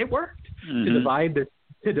 It worked to divide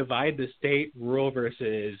the state, rural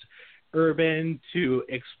versus urban, to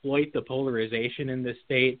exploit the polarization in the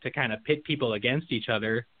state, to kind of pit people against each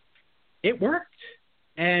other. It worked.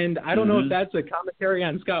 And I don't know if that's a commentary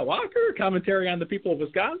on Scott Walker, a commentary on the people of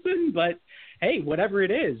Wisconsin, but hey, whatever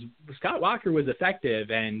it is, Scott Walker was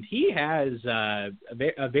effective, and he has a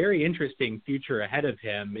very interesting future ahead of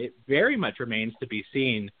him. It very much remains to be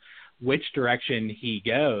seen which direction he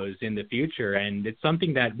goes in the future, and it's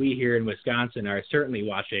something that we here in Wisconsin are certainly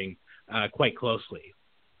watching quite closely.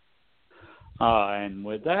 And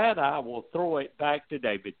with that, I will throw it back to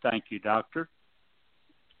David. Thank you, Doctor.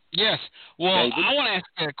 Yes. Well, David? I want to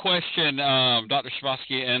ask a question, Dr.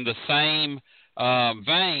 Chergosky, in the same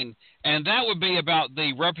vein, and that would be about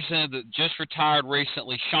the representative that just retired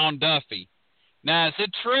recently, Sean Duffy. Now, is it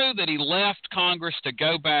true that he left Congress to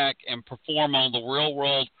go back and perform on the Real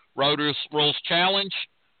World Road Rules Challenge,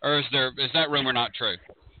 or is that rumor not true?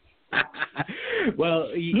 Well,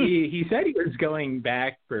 he said he was going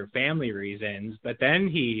back for family reasons, but then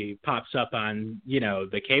he pops up on,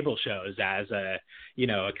 the cable shows as a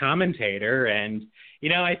commentator. And,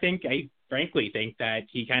 I frankly think that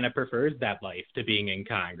he kind of prefers that life to being in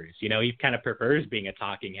Congress. He kind of prefers being a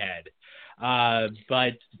talking head.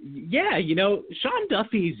 But yeah, Sean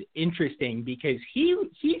Duffy's interesting because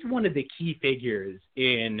he's one of the key figures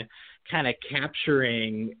in kind of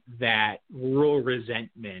capturing that rural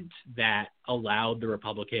resentment that allowed the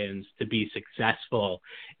Republicans to be successful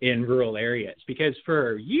in rural areas. Because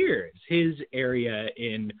for years, his area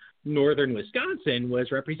in northern Wisconsin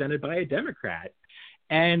was represented by a Democrat.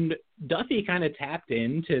 And Duffy kind of tapped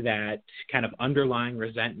into that kind of underlying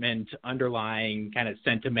resentment, underlying kind of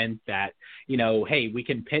sentiment that, hey, we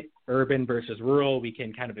can pit urban versus rural. We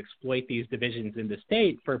can kind of exploit these divisions in the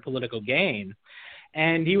state for political gain.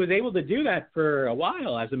 And he was able to do that for a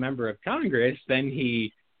while as a member of Congress. Then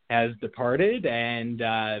he has departed, and,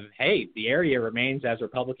 hey, the area remains as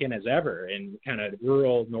Republican as ever in kind of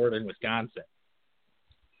rural northern Wisconsin.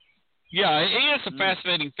 Yeah, he is a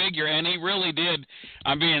fascinating figure, and he really did.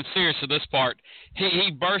 I'm being serious at this part.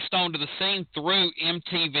 He burst onto the scene through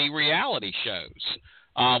MTV reality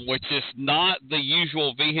shows, which is not the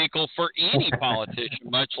usual vehicle for any politician,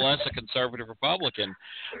 much less a conservative Republican.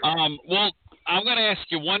 Well, I'm going to ask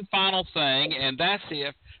you one final thing, and that's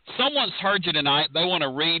if someone's heard you tonight, they want to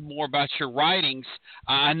read more about your writings.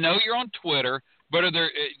 I know you're on Twitter, but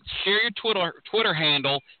share your Twitter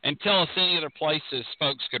handle and tell us any other places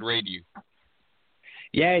folks could read you.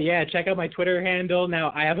 Yeah. Check out my Twitter handle.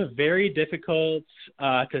 Now, I have a very difficult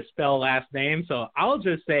to spell last name, so I'll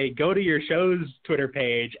just say go to your show's Twitter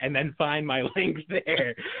page and then find my links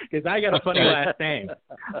there because I got a funny last name.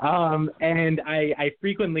 And I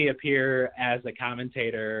frequently appear as a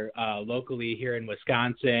commentator locally here in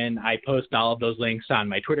Wisconsin. I post all of those links on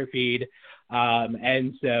my Twitter feed.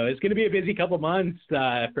 And so it's going to be a busy couple months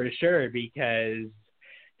for sure because,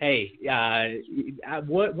 hey,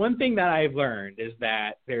 one thing that I've learned is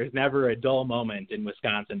that there's never a dull moment in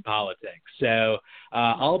Wisconsin politics. So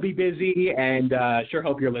I'll be busy and sure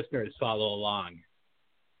hope your listeners follow along.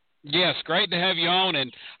 Yes, great to have you on,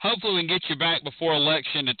 and hopefully we can get you back before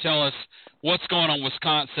election to tell us what's going on in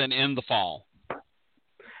Wisconsin in the fall.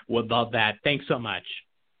 Would love that. Thanks so much.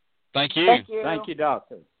 Thank you. Thank you,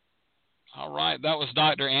 Doctor. All right, that was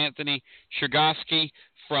Dr. Anthony Chergosky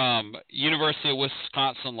from University of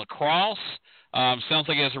Wisconsin-La Crosse. Sounds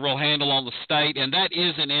like he has a real handle on the state, and that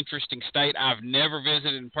is an interesting state. I've never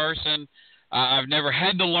visited in person. I've never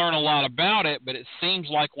had to learn a lot about it, but it seems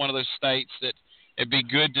like one of those states that it'd be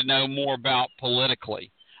good to know more about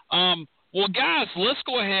politically. Well, guys, let's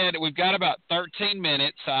go ahead. We've got about 13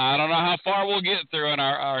 minutes. I don't know how far we'll get through in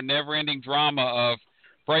our never-ending drama of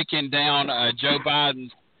breaking down Joe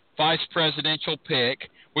Biden's vice presidential pick.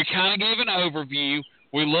 We kind of gave an overview.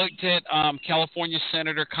 We looked at California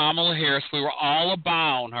Senator Kamala Harris. We were all a buy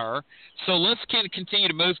on her. So let's continue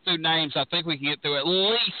to move through names. I think we can get through at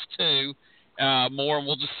least two more, and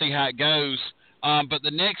we'll just see how it goes. But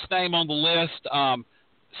the next name on the list,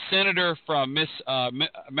 Senator from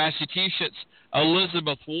Massachusetts,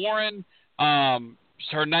 Elizabeth Warren.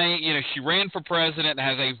 Her name, she ran for president,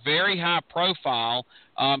 has a very high profile.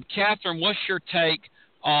 Catherine, what's your take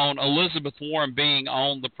on Elizabeth Warren being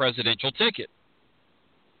on the presidential ticket?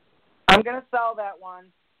 I'm going to sell that one.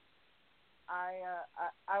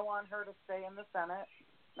 I want her to stay in the Senate,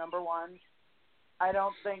 number one. I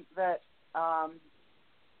don't think that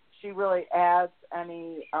she really adds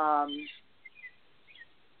any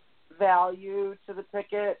value to the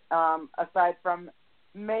ticket, aside from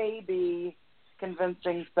maybe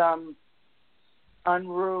convincing some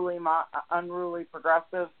unruly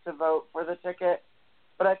progressives to vote for the ticket.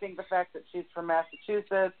 But I think the fact that she's from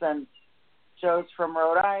Massachusetts and Joe's from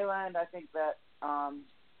Rhode Island, I think that,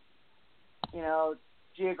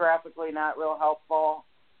 geographically not real helpful.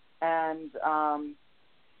 And,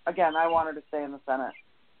 again, I want her to stay in the Senate.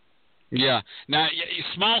 Yeah. Now,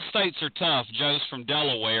 small states are tough. Joe's from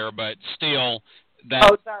Delaware, but still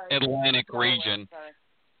that Atlantic region. Sorry.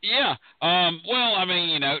 Yeah. Well, I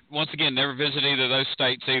mean, once again, never visited either of those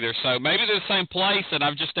states either. So maybe they're the same place, and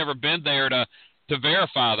I've just never been there to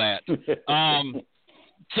verify that.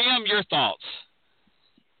 Tim, your thoughts?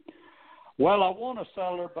 Well, I want to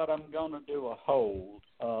sell her, but I'm going to do a hold.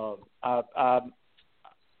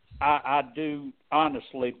 I do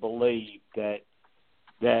honestly believe that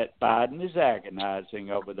Biden is agonizing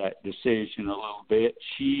over that decision a little bit.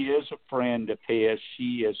 She is a friend of his.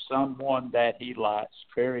 She is someone that he likes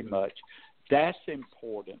very much. That's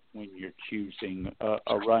important when you're choosing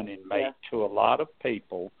a running mate to a lot of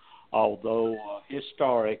people, although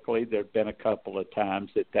historically there have been a couple of times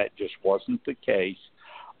that just wasn't the case.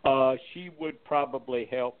 She would probably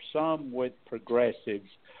help some with progressives,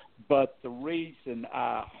 but the reason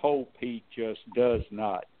I hope he just does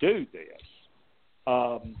not do this,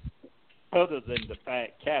 other than the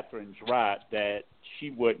fact Catherine's right that she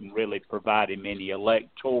wouldn't really provide him any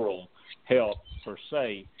electoral help per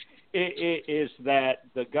se, is that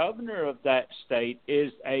the governor of that state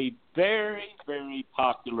is a very, very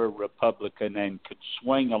popular Republican and could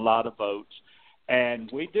swing a lot of votes. And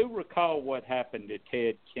we do recall what happened to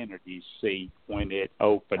Ted Kennedy's seat when it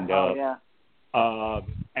opened up. Yeah.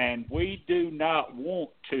 And we do not want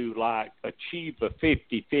to, achieve a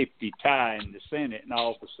 50-50 tie in the Senate and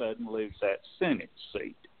all of a sudden lose that Senate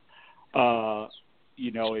seat,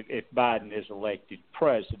 if Biden is elected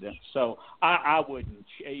president. So I wouldn't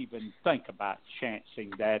even think about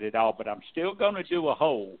chancing that at all. But I'm still going to do a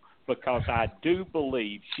hold because I do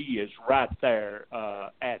believe she is right there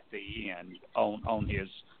at the end on his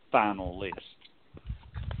final list.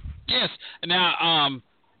 Yes. Now,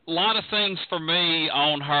 a lot of things for me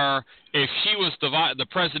on her. If she was the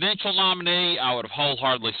presidential nominee, I would have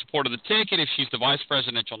wholeheartedly supported the ticket. If she's the vice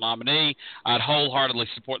presidential nominee, I'd wholeheartedly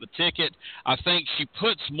support the ticket. I think she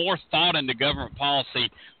puts more thought into government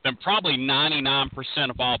policy than probably 99%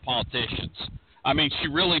 of all politicians. I mean, she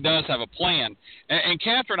really does have a plan. And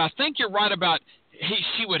Catherine, I think you're right about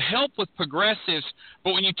she would help with progressives,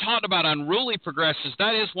 but when you talked about unruly progressives,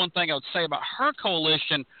 that is one thing I would say about her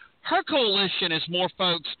coalition. Her coalition is more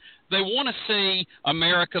folks, they want to see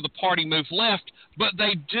America, the party, move left, but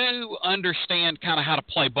they do understand kind of how to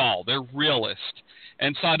play ball. They're realist.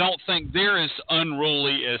 And so I don't think they're as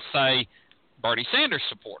unruly as, say, Bernie Sanders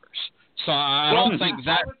supporters. So I don't think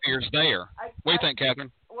that fear's there. What do you think,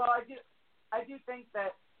 Catherine? Well, I do think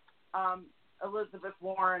that Elizabeth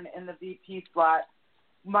Warren in the VP slot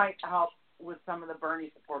might help with some of the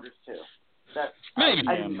Bernie supporters, too. Maybe.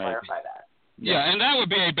 I didn't clarify that. Yeah, and that would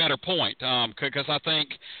be a better point because I think,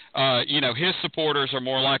 his supporters are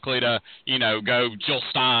more likely to, go Jill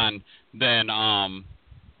Stein than,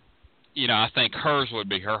 I think hers would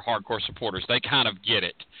be her hardcore supporters. They kind of get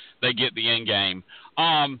it. They get the end game.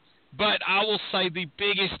 But I will say the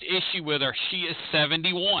biggest issue with her, she is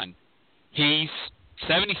 71. He's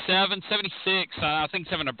 77, 76. I think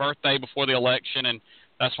he's having a birthday before the election, and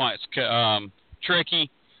that's why it's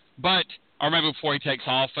tricky. Or maybe before he takes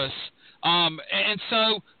office. And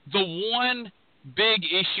so the one big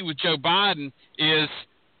issue with Joe Biden is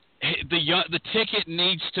the ticket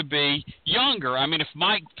needs to be younger. I mean, if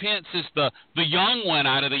Mike Pence is the young one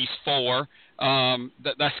out of these four,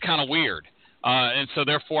 that's kind of weird. And so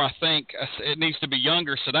therefore I think it needs to be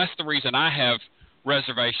younger. So that's the reason I have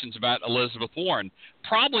reservations about Elizabeth Warren.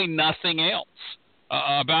 Probably nothing else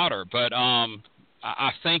about her, but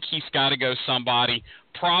I think he's got to go somebody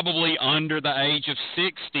probably under the age of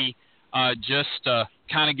 60 just to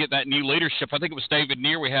kind of get that new leadership. I think it was David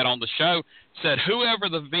Neer we had on the show said whoever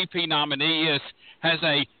the VP nominee is has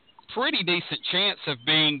a pretty decent chance of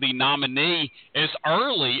being the nominee as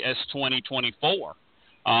early as 2024,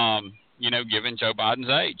 given Joe Biden's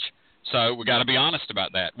age. So we got to be honest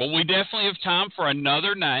about that. Well, we definitely have time for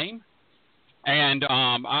another name. And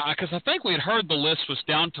because I think we had heard the list was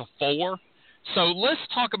down to 4. So let's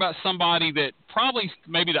talk about somebody that probably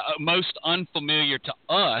maybe the most unfamiliar to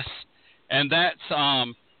us, and that's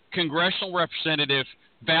Congressional Representative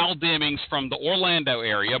Val Demings from the Orlando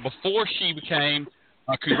area. Before she became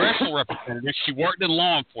a congressional representative, she worked in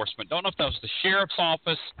law enforcement. Don't know if that was the sheriff's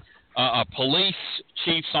office, a police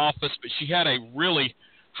chief's office, but she had a really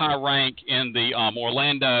high rank in the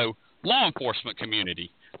Orlando law enforcement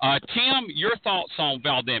community. Tim, your thoughts on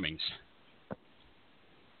Val Demings?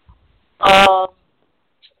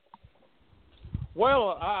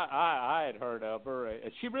 Well, I had heard of her.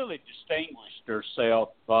 She really distinguished herself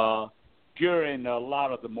during a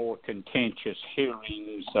lot of the more contentious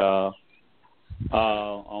hearings on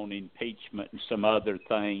impeachment and some other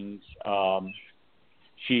things.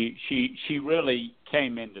 She really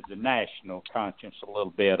came into the national conscience a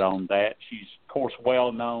little bit on that. She's, of course,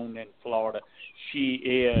 well known in Florida. She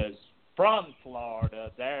is from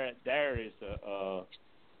Florida. There is a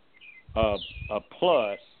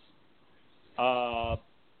plus.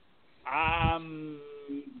 I'm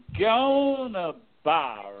gonna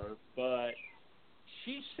buy her, but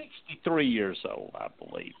she's 63 years old, I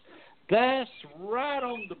believe. That's right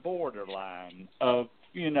on the borderline of,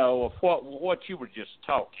 of what you were just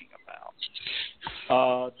talking about.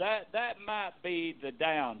 That might be the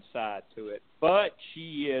downside to it, but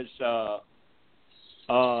she is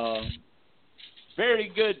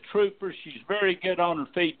very good trooper. She's very good on her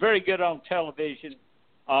feet, very good on television.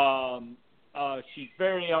 She's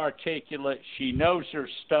very articulate. She knows her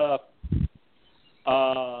stuff.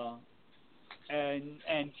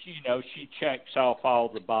 And she checks off all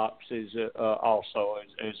the boxes also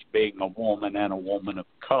as being a woman and a woman of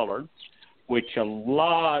color, which a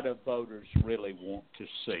lot of voters really want to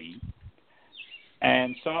see.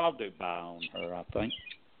 And so I'll do buy on her, I think.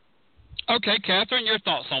 Okay, Catherine, your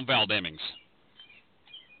thoughts on Val Demings?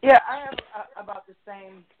 Yeah, I have about the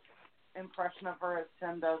same impression of her as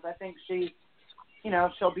Tim does. I think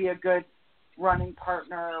she'll be a good running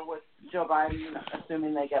partner with Joe Biden,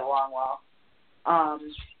 assuming they get along well.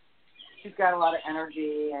 She's got a lot of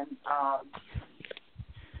energy,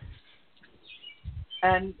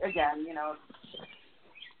 and again,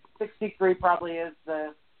 63 probably is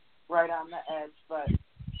the right on the edge, but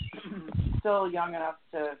still young enough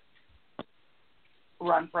to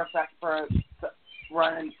run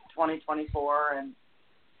run in 2024, and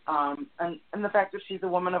the fact that she's a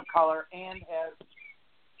woman of color and has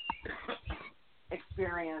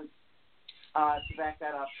experience to back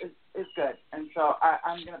that up is good, and so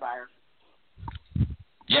I'm going to buy her.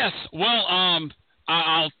 Yes, well,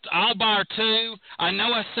 I'll buy her too. I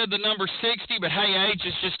know I said the number 60, but hey, age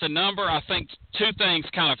is just a number. I think two things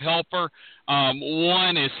kind of help her.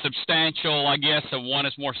 One is substantial, I guess, and one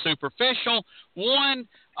is more superficial. One,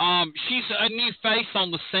 she's a new face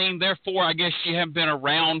on the scene, therefore I guess she hasn't been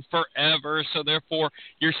around forever, so therefore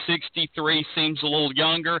your 63 seems a little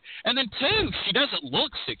younger. And then two, she doesn't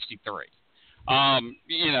look 63.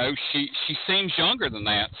 She seems younger than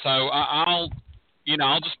that. So I'll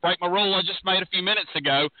just break my rule I just made a few minutes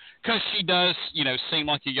ago, because she does, seem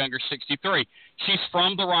like a younger 63. She's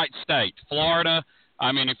from the right state, Florida.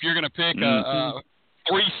 I mean, if you're going to pick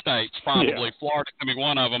three states, probably Florida can be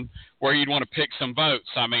one of them, where you'd want to pick some votes.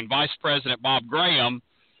 I mean, Vice President Bob Graham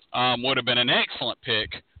would have been an excellent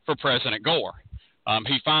pick for President Gore.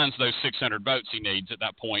 He finds those 600 votes he needs at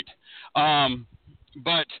that point.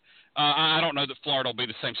 But I don't know that Florida will be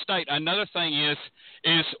the same state. Another thing is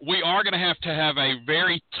we are going to have a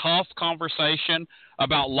very tough conversation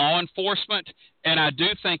about law enforcement, and I do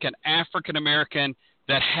think an African American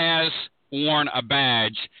that has worn a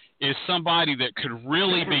badge is somebody that could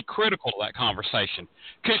really be critical of that conversation.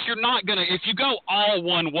 Because you're not going to, if you go all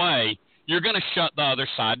one way, you're going to shut the other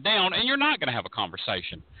side down, and you're not going to have a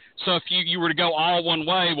conversation. So if you were to go all one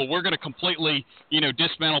way, well, we're going to completely,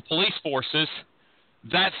 dismantle police forces.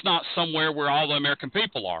 That's not somewhere where all the American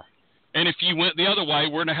people are. And if you went the other way,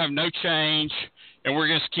 we're going to have no change, and we're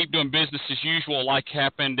going to keep doing business as usual like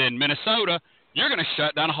happened in Minnesota. You're going to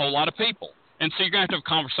shut down a whole lot of people. And so you're going to have a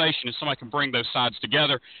conversation, and somebody can bring those sides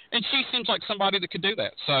together. And she seems like somebody that could do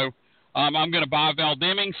that. So I'm going to buy Val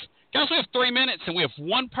Demings. Guys, we have 3 minutes, and we have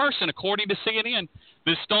one person, according to CNN,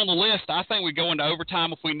 that's still on the list. I think we go into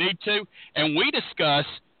overtime if we need to. And we discuss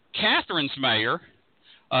Catherine's mayor,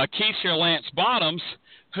 Keisha Lance Bottoms,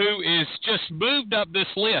 who is just moved up this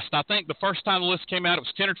list. I think the first time the list came out, it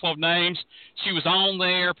was 10 or 12 names. She was on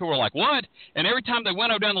there. People were like, what? And every time they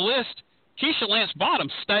went down the list, Keisha Lance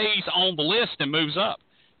Bottoms stays on the list and moves up.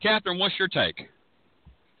 Catherine, what's your take?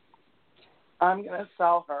 I'm going to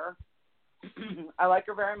sell her. I like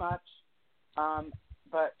her very much,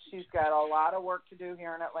 but she's got a lot of work to do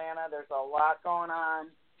here in Atlanta. There's a lot going on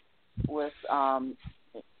with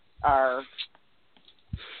our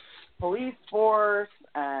police force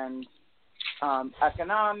and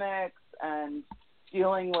economics and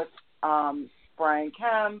dealing with Brian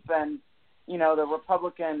Kemp and, the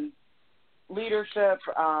Republican leadership.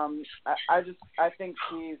 I think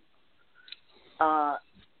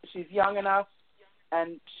she's young enough,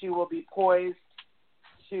 and she will be poised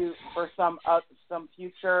for some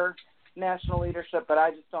future national leadership, but I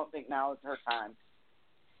just don't think now is her time.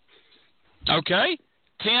 Okay.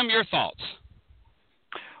 Tim, your thoughts?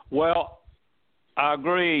 Well, I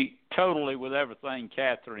agree totally with everything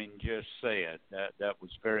Catherine just said. That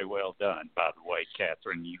was very well done, by the way,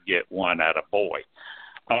 Catherine. You get one out of boy.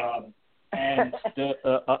 And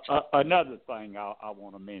another thing I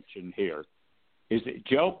want to mention here is that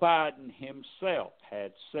Joe Biden himself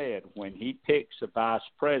had said when he picks a vice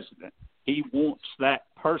president, he wants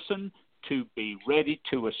that person to be ready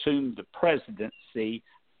to assume the presidency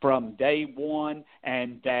from day one,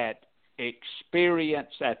 and that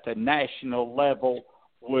experience at the national level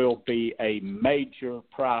will be a major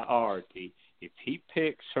priority. If he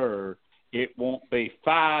picks her, it won't be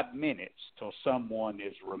 5 minutes till someone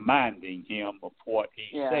is reminding him of what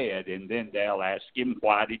he said, and then they'll ask him,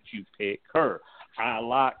 why did you pick her? I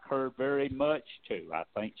like her very much, too. I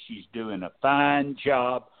think she's doing a fine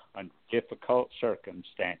job under difficult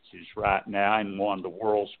circumstances right now in one of the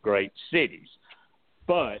world's great cities.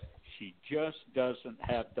 But she just doesn't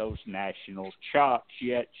have those national chops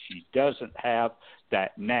yet. She doesn't have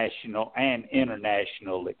that national and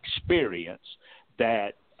international experience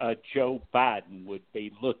that Joe Biden would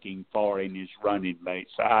be looking for in his running mate.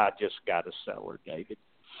 So I just got to sell her, David.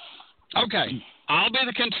 Okay, I'll be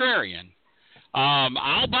the contrarian.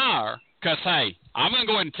 I'll buy her because, hey, I'm going to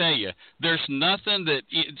go ahead and tell you, there's nothing that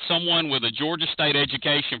someone with a Georgia State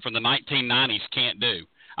education from the 1990s can't do.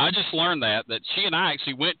 I just learned that she and I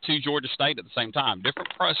actually went to Georgia State at the same time. Different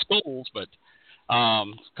schools, but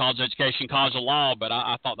college education, college of law, but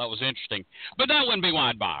I thought that was interesting. But that wouldn't be why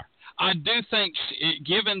I'd buy her. I do think,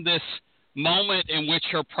 given this moment in which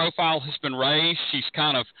her profile has been raised, she's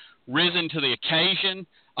kind of risen to the occasion.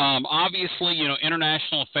 Obviously,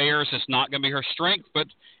 international affairs is not going to be her strength, but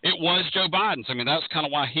it was Joe Biden's. I mean, that's kind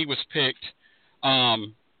of why he was picked,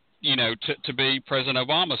 to be President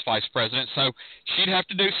Obama's vice president. So she'd have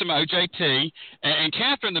to do some OJT. And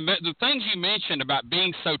Catherine, the things you mentioned about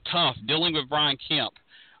being so tough, dealing with Brian Kemp,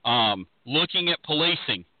 looking at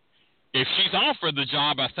policing, if she's offered the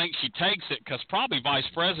job, I think she takes it because probably vice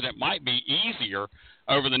president might be easier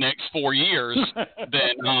over the next 4 years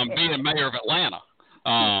than being mayor of Atlanta.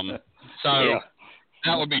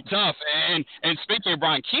 That would be tough. And speaking of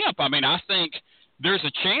Brian Kemp, I mean, I think there's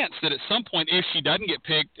a chance that at some point, if she doesn't get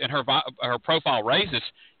picked and her profile raises,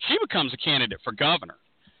 she becomes a candidate for governor,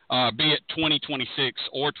 be it 2026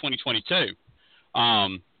 or 2022.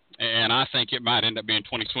 And I think it might end up being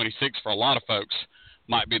 2026 for a lot of folks.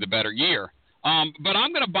 Might be the better year. But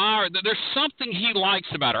I'm going to buy her. There's something he likes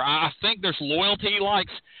about her. I think there's loyalty he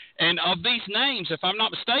likes. And of these names, if I'm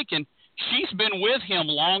not mistaken, she's been with him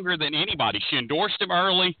longer than anybody. She endorsed him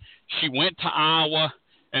early. She went to Iowa.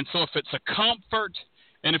 And so if it's a comfort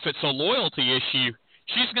and if it's a loyalty issue,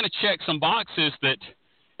 she's going to check some boxes that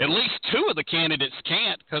at least two of the candidates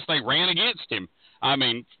can't because they ran against him. I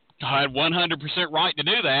mean, I had 100% right to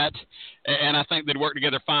do that. And I think they'd work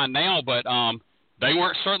together fine now. But they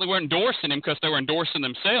certainly weren't endorsing him because they were endorsing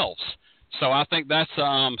themselves. So I think that's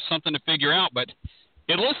something to figure out. But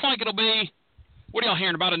it looks like it'll be, what are y'all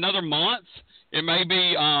hearing, about another month? It may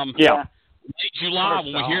be late July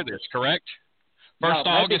when we hear this, correct? First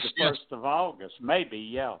August? The 1st of August, maybe,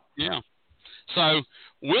 yeah. Yeah. So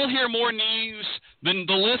we'll hear more news. Then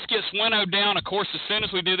the list gets winnowed down. Of course, as soon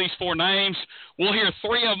as we do these 4 names, we'll hear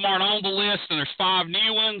 3 of them aren't on the list, and there's 5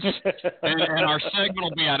 new ones. and our segment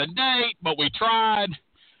will be out of date, but we tried.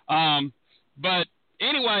 But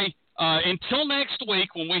anyway, until next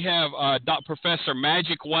week when we have Professor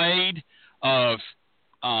Magic Wade of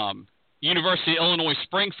University of Illinois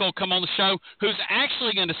Springfield come on the show, who's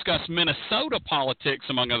actually going to discuss Minnesota politics,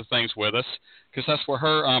 among other things, with us, because that's where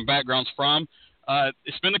her background's from.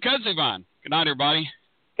 It's been the Kudzu Vine. Good night, everybody.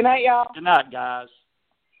 Good night, y'all. Good night, guys.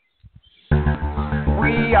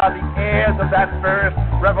 We are the heirs of that first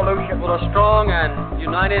revolution. Will a strong and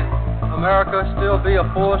united America still be a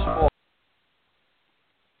force for